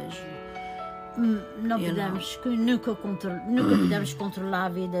quando eu vejo. Não Eu podemos, nunca podemos controlar a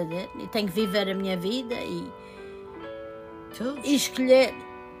vida dele. Eu tenho que viver a minha vida e escolher.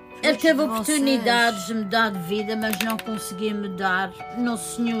 Ele teve oportunidades de mudar de vida, mas não conseguiu mudar. O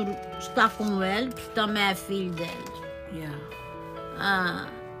Senhor está com ele, porque também é filho dele. Yeah.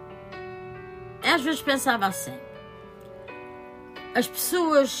 Às vezes pensava assim: as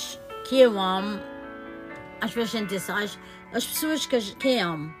pessoas que eu amo, às vezes a gente diz, as pessoas que eu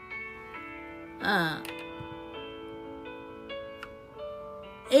amo,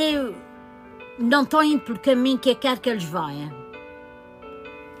 eu não estou indo pelo caminho que eu quero que eles vão.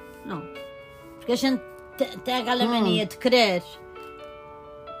 Não. Porque a gente tem aquela mania de querer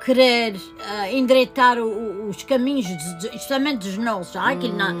endireitar os caminhos, justamente dos nossos.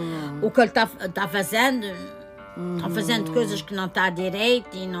 O que ele está fazendo, está fazendo coisas que não está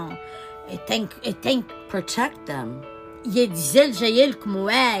direito e não. Eu tenho que Protect them. e dizer-lhes a ele como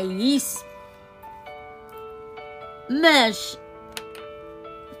é e isso. Mas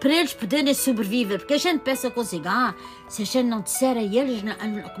para eles poderem sobreviver, porque a gente pensa consigo, se a gente não disser a eles,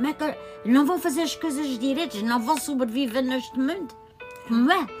 como é que não vão fazer as coisas direitas, não vão sobreviver neste mundo?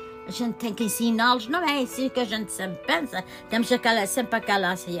 Como é? A gente tem que ensiná-los, não é assim que a gente sempre pensa, temos sempre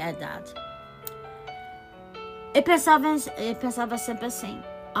aquela ansiedade. Eu pensava sempre assim,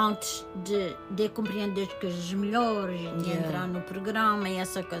 antes de compreender as coisas melhores, de entrar no programa e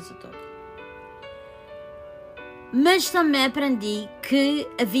essa coisa toda. Mas também aprendi que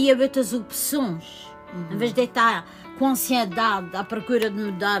havia outras opções. Em vez de estar com ansiedade à procura de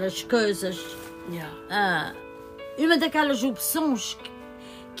mudar as coisas. Uma daquelas opções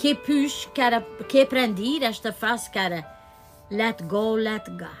que aprendi esta frase que era let go, let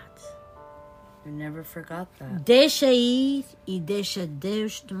God. I never forgot that. Deixa ir e deixa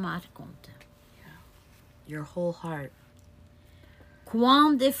Deus tomar conta. Your whole heart.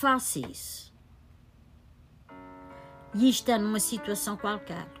 Quando eu faço isso, e isto é numa situação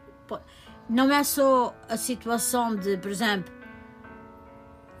qualquer, não é só a situação de, por exemplo,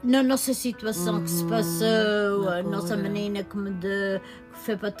 na nossa situação que se passou, a nossa menina que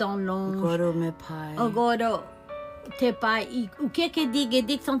foi para tão longe. Agora o meu pai. Agora, o teu pai. E o que é que eu digo? Eu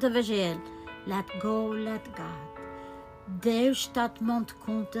digo tanta vez a ele: let go, let God. Deus está tomando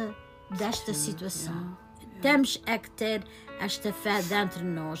conta desta situação. Temos é que ter esta fé dentro de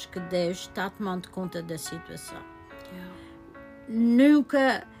nós que Deus está tomando conta da situação.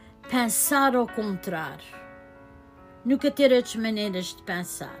 Nunca pensar ao contrário. Nunca ter outras maneiras de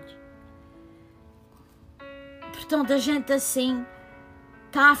pensar. Portanto, a gente assim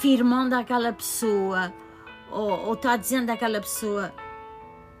está afirmando àquela pessoa ou está dizendo àquela pessoa: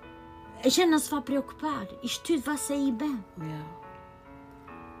 a gente não se vai preocupar, isto tudo vai sair bem.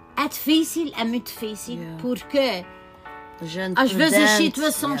 É difícil, é muito difícil, porque às vezes as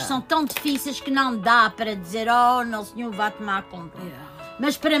situações são tão difíceis que não dá para dizer: oh, não, Senhor, vai tomar conta.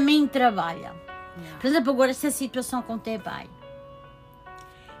 Mas para mim trabalha. Por exemplo, agora essa situação com o teu pai.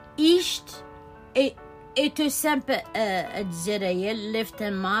 Isto, eu estou sempre a dizer a ele: lift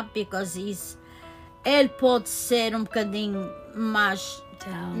him up, because ele pode ser um bocadinho mais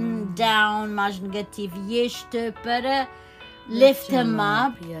down, mais negativo. E eu estou para lift him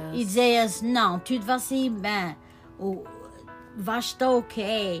up e dizer assim: não, tudo vai sair bem, vai estar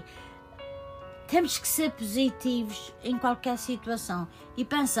ok. Temos que ser positivos em qualquer situação e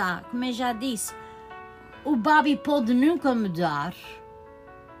pensar, como eu já disse, o Bobby pode nunca mudar.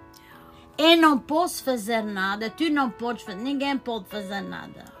 Eu não posso fazer nada, tu não podes fazer, ninguém pode fazer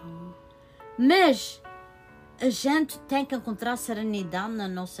nada. Mas a gente tem que encontrar serenidade na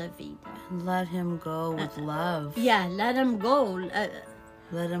nossa vida. Let him go with love. Yeah, let him go.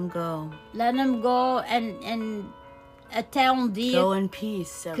 Let him go. Let him go and até um dia... Go in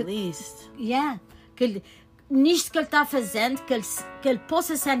peace, at least. Yeah, nisto que ele está fazendo, que ele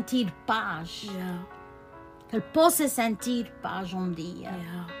possa sentir paz. Que ele possa sentir paz um dia.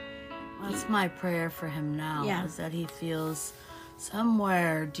 That's my prayer for him now, is that he feels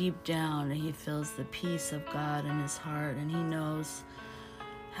somewhere deep down, he feels the peace of God in his heart, and he knows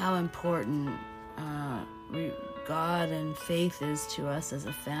how important God and faith is to us as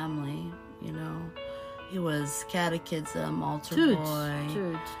a family, you know. He was catechism, altar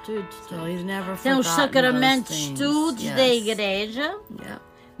boy. So he's never Tem os forgotten sacramentos those things. todos da igreja,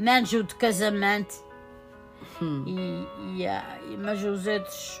 menos o de casamento. Mas os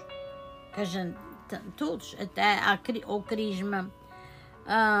outros que a gente, todos, até ao crisma.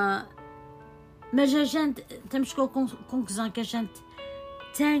 Mas a gente, temos com a conclusão que a gente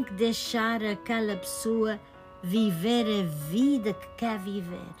tem que deixar aquela pessoa viver a vida que quer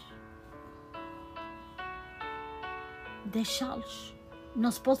viver. Deixá-los.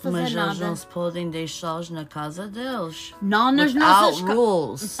 Não se pode fazer mas nada. Mas eles não se podem deixá-los na casa deles. Não nas nossas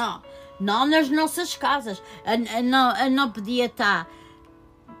rules. Não nas nossas casas. Não podia estar.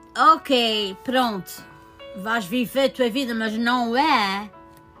 Ok, pronto. Vais viver a tua vida, mas não é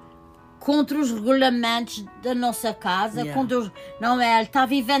contra os regulamentos da nossa casa. Não é, ele está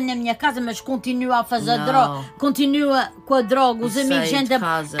vivendo na minha casa, mas continua a fazer droga. Continua com a droga. Os amigos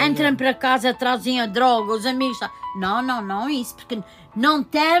entram para casa, trazem a droga. Os amigos... Não, isso. Porque não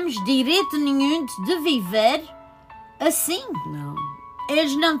temos direito nenhum de viver assim. Não.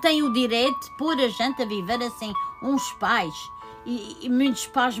 Eles não têm o direito de pôr a gente a viver assim. Uns pais. E muitos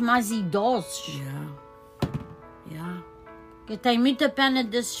pais mais idosos. Eu tenho muita pena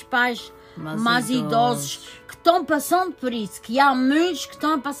desses pais mais idosos que estão passando por isso, que há muitos que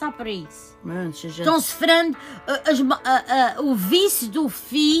estão a passar por isso. Estão sofrendo o vício do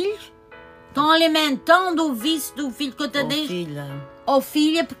filho, estão alimentando o vício do filho, ou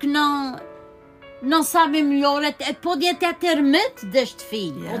filha, porque não sabem melhor, podem até ter medo deste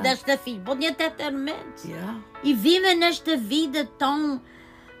filho, ou desta filha, podem até ter medo. E vivem nesta vida tão...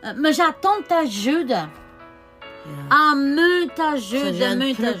 Mas há tanta ajuda. Há muita ajuda,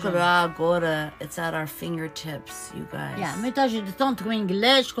 muita ajuda. Agora, it's at our fingertips, you guys. Muita ajuda, tanto em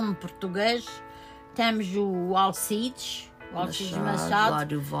inglês como em português. Temos o Alcides Machado, lá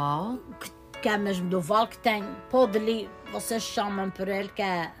do Val. Que é mesmo do Val, que tem, vocês chamam por ele, que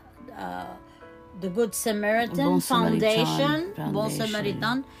é The Good Samaritan Foundation, Bom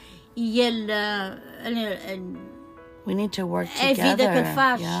Samaritano. E ele We need to work together. É a vida que ele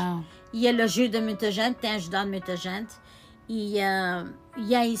faz. E ele ajuda muita gente, tem ajudado muita gente. E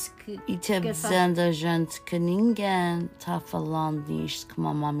é isso que E teve eu faço. dizendo a gente que ninguém está falando nisto como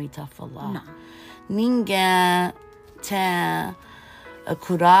a mami está a falar. Não. Ninguém tem a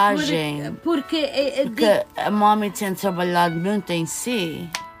coragem. Porque Porque a mami tem trabalhado muito em si.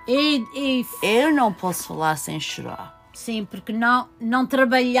 Eu não posso falar sem chorar. sim, porque não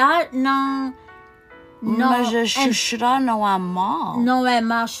trabalhar, não Mas a chorar não há mal. não é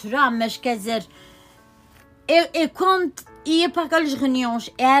mal chorar, mas quer dizer, eu quando ia para aquelas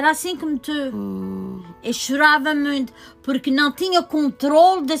reuniões, era assim como tu. Eu chorava muito, porque não tinha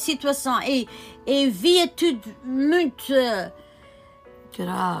controle da situação. Eu via tudo muito,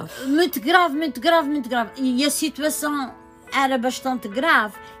 Grave. muito grave, muito grave, muito grave. E a situação era bastante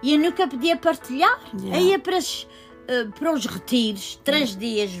grave. E eu nunca podia partilhar. Yeah. Eu ia para os retiros, 3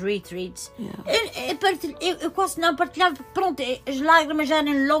 dias retreats. Yeah. Eu quase não partilhava, porque pronto, as lágrimas já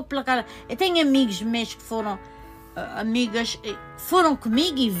eram logo pela cara. Eu tenho amigos meus que foram, amigas, foram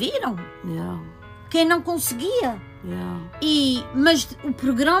comigo e viram. Yeah. Quem não conseguia. Yeah. Mas o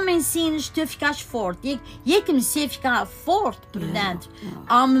programa ensina-te a ficar forte. E eu comecei a ficar forte por dentro.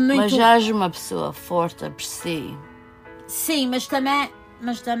 Há um momento... Mas já és uma pessoa forte por si. Sim, mas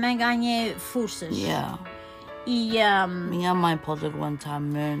também ganhei forças. Yeah. E, Minha mãe pode aguentar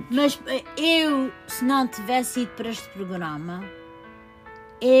muito. mas eu, se não tivesse ido para este programa,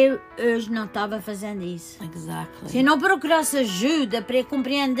 eu hoje não estava fazendo isso. Se Exactly. eu não procurasse ajuda para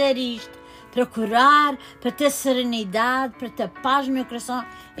compreender isto, para curar, para ter serenidade, para ter paz no meu coração,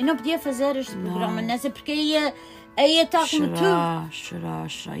 eu não podia fazer este programa nessa, porque aí ia estar como tu. Chorar.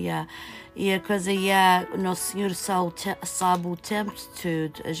 Yeah. E a coisa o Nosso Senhor sabe o tempo de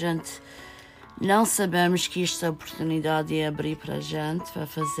tudo. A gente não sabemos que isto é a oportunidade de abrir para a gente, para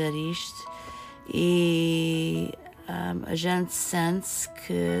fazer isto. E a gente sente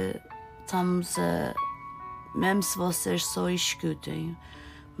que estamos a... Mesmo se vocês só escutem,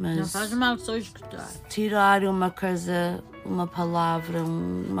 mas Não faz mal só escutar. tirar uma coisa, uma palavra,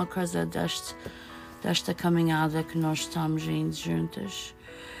 uma coisa desta caminhada que nós estamos indo juntas,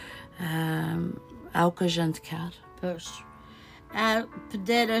 é o que a gente quer. Pois.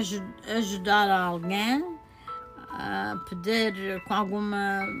 Poder ajudar alguém, poder com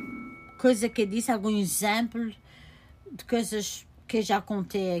alguma coisa que eu disse, algum exemplo de coisas que eu já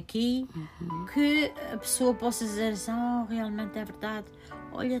contei aqui, que a pessoa possa dizer assim, realmente é verdade.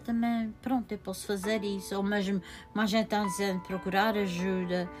 Olha, também, pronto, eu posso fazer isso. Ou mesmo, mais gente está dizendo, procurar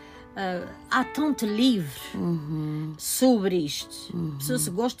ajuda. Há tanto livro sobre isto. A pessoa se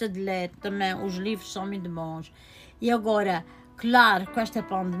gosta de ler também, os livros são muito bons. E agora, claro, com esta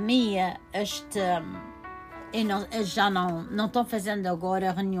pandemia, eles já não estão fazendo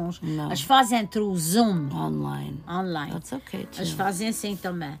agora reuniões. Não. As fazem entre o Zoom. Online. Online. That's okay too. As fazem assim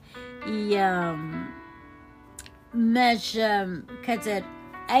também. Mas, quer dizer,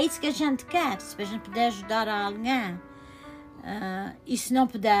 é isso que a gente quer. Se a gente puder ajudar a alguém. E se não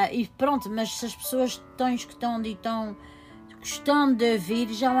puder, e pronto, mas se as pessoas estão escutando e estão gostando de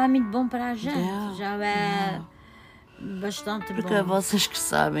ouvir, já é muito bom para a gente. Yeah, já é bastante Porque bom. vocês que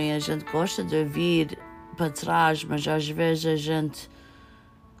sabem, a gente gosta de ouvir para trás, mas às vezes a gente...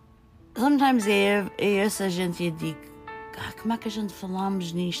 Sometimes eu ouço a gente e digo, como é que a gente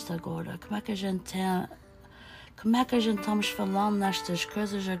falamos nisto agora? Como é que a gente estamos falando nestas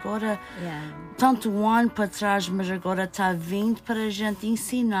coisas agora? Yeah. Tanto um ano para trás, mas agora está vindo para a gente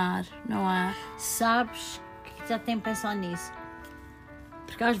ensinar, não é? Sabes que já tenho pensado nisso.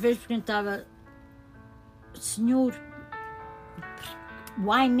 Porque às vezes perguntava, Senhor,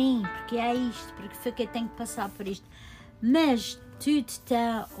 why me? Porque é isto? Porque foi que eu tenho que passar por isto? Mas tudo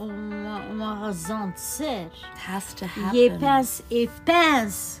tem uma razão de ser. Has to E happen. eu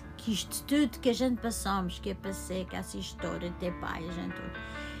penso que isto tudo que a gente passamos, que eu passei, que essa história de ter pai, a gente tudo,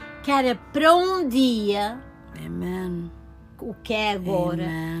 que era para um dia, Amen. o que é agora,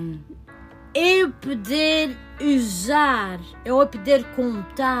 Amen. eu poder usar, eu poder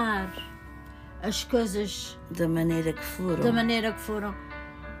contar as coisas Da maneira que foram. da maneira que foram,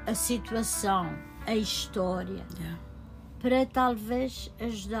 a situação, a história, Yeah. para talvez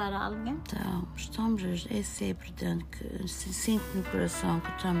ajudar alguém. Então, é sempre dentro que sinto no coração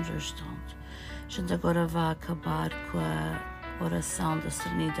que estamos ajudando. A gente agora vai acabar com a oração da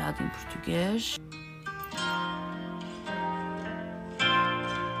serenidade em português.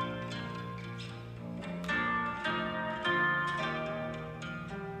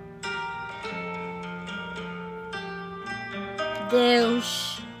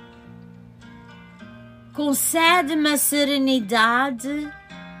 Deus, concede-me a serenidade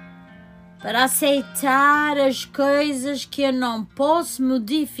para aceitar as coisas que eu não posso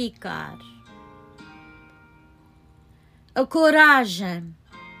modificar. a coragem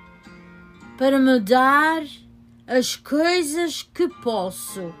para mudar as coisas que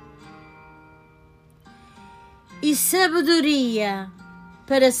posso e sabedoria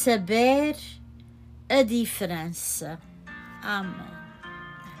para saber a diferença. Amém.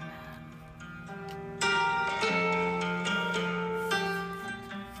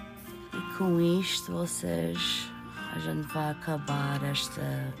 E com isto, a gente vai acabar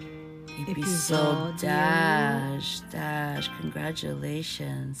esta episódio 10.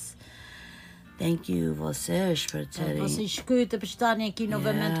 Congratulations. Thank you, vocês, por terem... Vocês escutam, por estarem aqui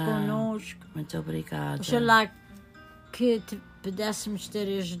novamente conosco. Muito obrigada. Oxalá que pudéssemos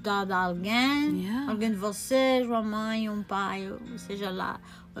ter ajudado alguém, alguém de vocês, uma mãe, um pai, ou seja lá,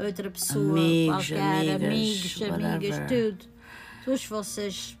 outra pessoa, qualquer, amigos, amigas, tudo. Todos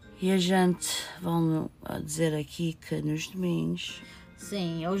vocês. E a gente, vamos dizer aqui que nos domingos...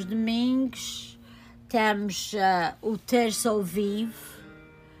 Sim, aos domingos temos o terço ao vivo,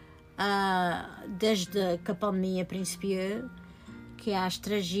 desde que a pandemia principiou, que é às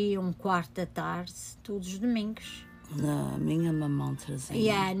 3:15 da tarde, todos os domingos. Na minha mamãe Terezinha. E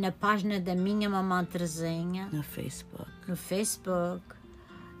é na página da minha mamãe Terezinha. No Facebook.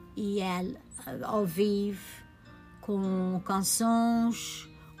 E é ao vivo, com canções,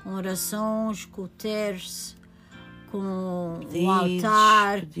 com orações, com o terço, com o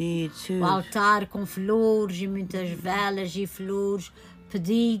altar com flores e muitas velas e flores,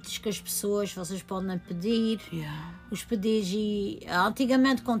 pedidos que as pessoas, vocês podem pedir. Os pedidos, e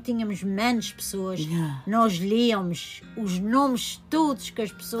antigamente quando tínhamos menos pessoas, nós líamos os nomes todos que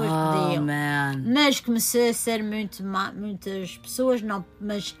as pessoas pediam. Mas começou a ser muitas pessoas, não,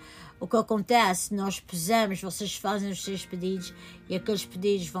 mas o que acontece, nós pusemos, vocês fazem os seus pedidos e aqueles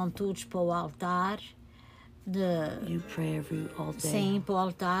pedidos vão todos para o altar. You pray all day. Sim, para o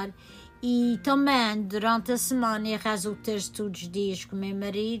altar. E também durante a semana eu rezo o terço todos os dias com o meu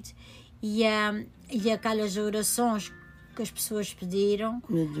marido e aquelas orações que as pessoas pediram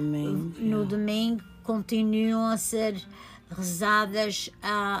no domingo continuam a ser rezadas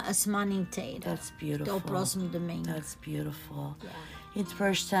a semana inteira. That's beautiful. Até o próximo domingo. That's beautiful. E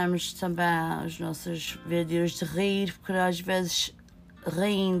depois temos também os nossos vídeos de rir, porque às vezes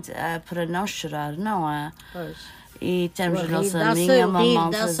rindo é para não chorar, não é? Pois. E temos a nossa minha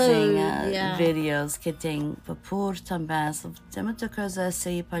mamãe Terezinha vídeos que tem para pôr também. Tem muita coisa a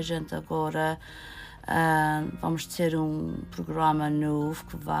sair para a gente agora. Vamos ter um programa novo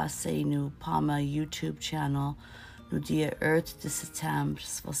que vai sair no Palma YouTube channel no dia 8 de setembro.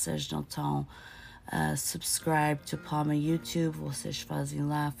 Se vocês não estão subscribe to Palma YouTube, vocês fazem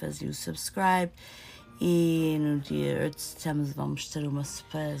o subscribe. E no dia 8 de setembro vamos ter uma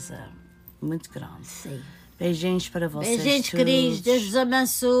surpresa muito grande. Sim. Beijinhos para vocês. Beijinhos, queridos. Deus vos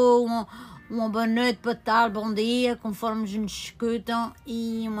abençoe. Uma boa noite, boa tarde, bom dia, conforme nos escutam.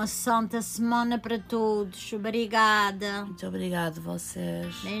 E uma santa semana para todos. Obrigada. Muito obrigada a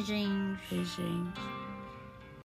vocês. Beijinhos. Beijinhos.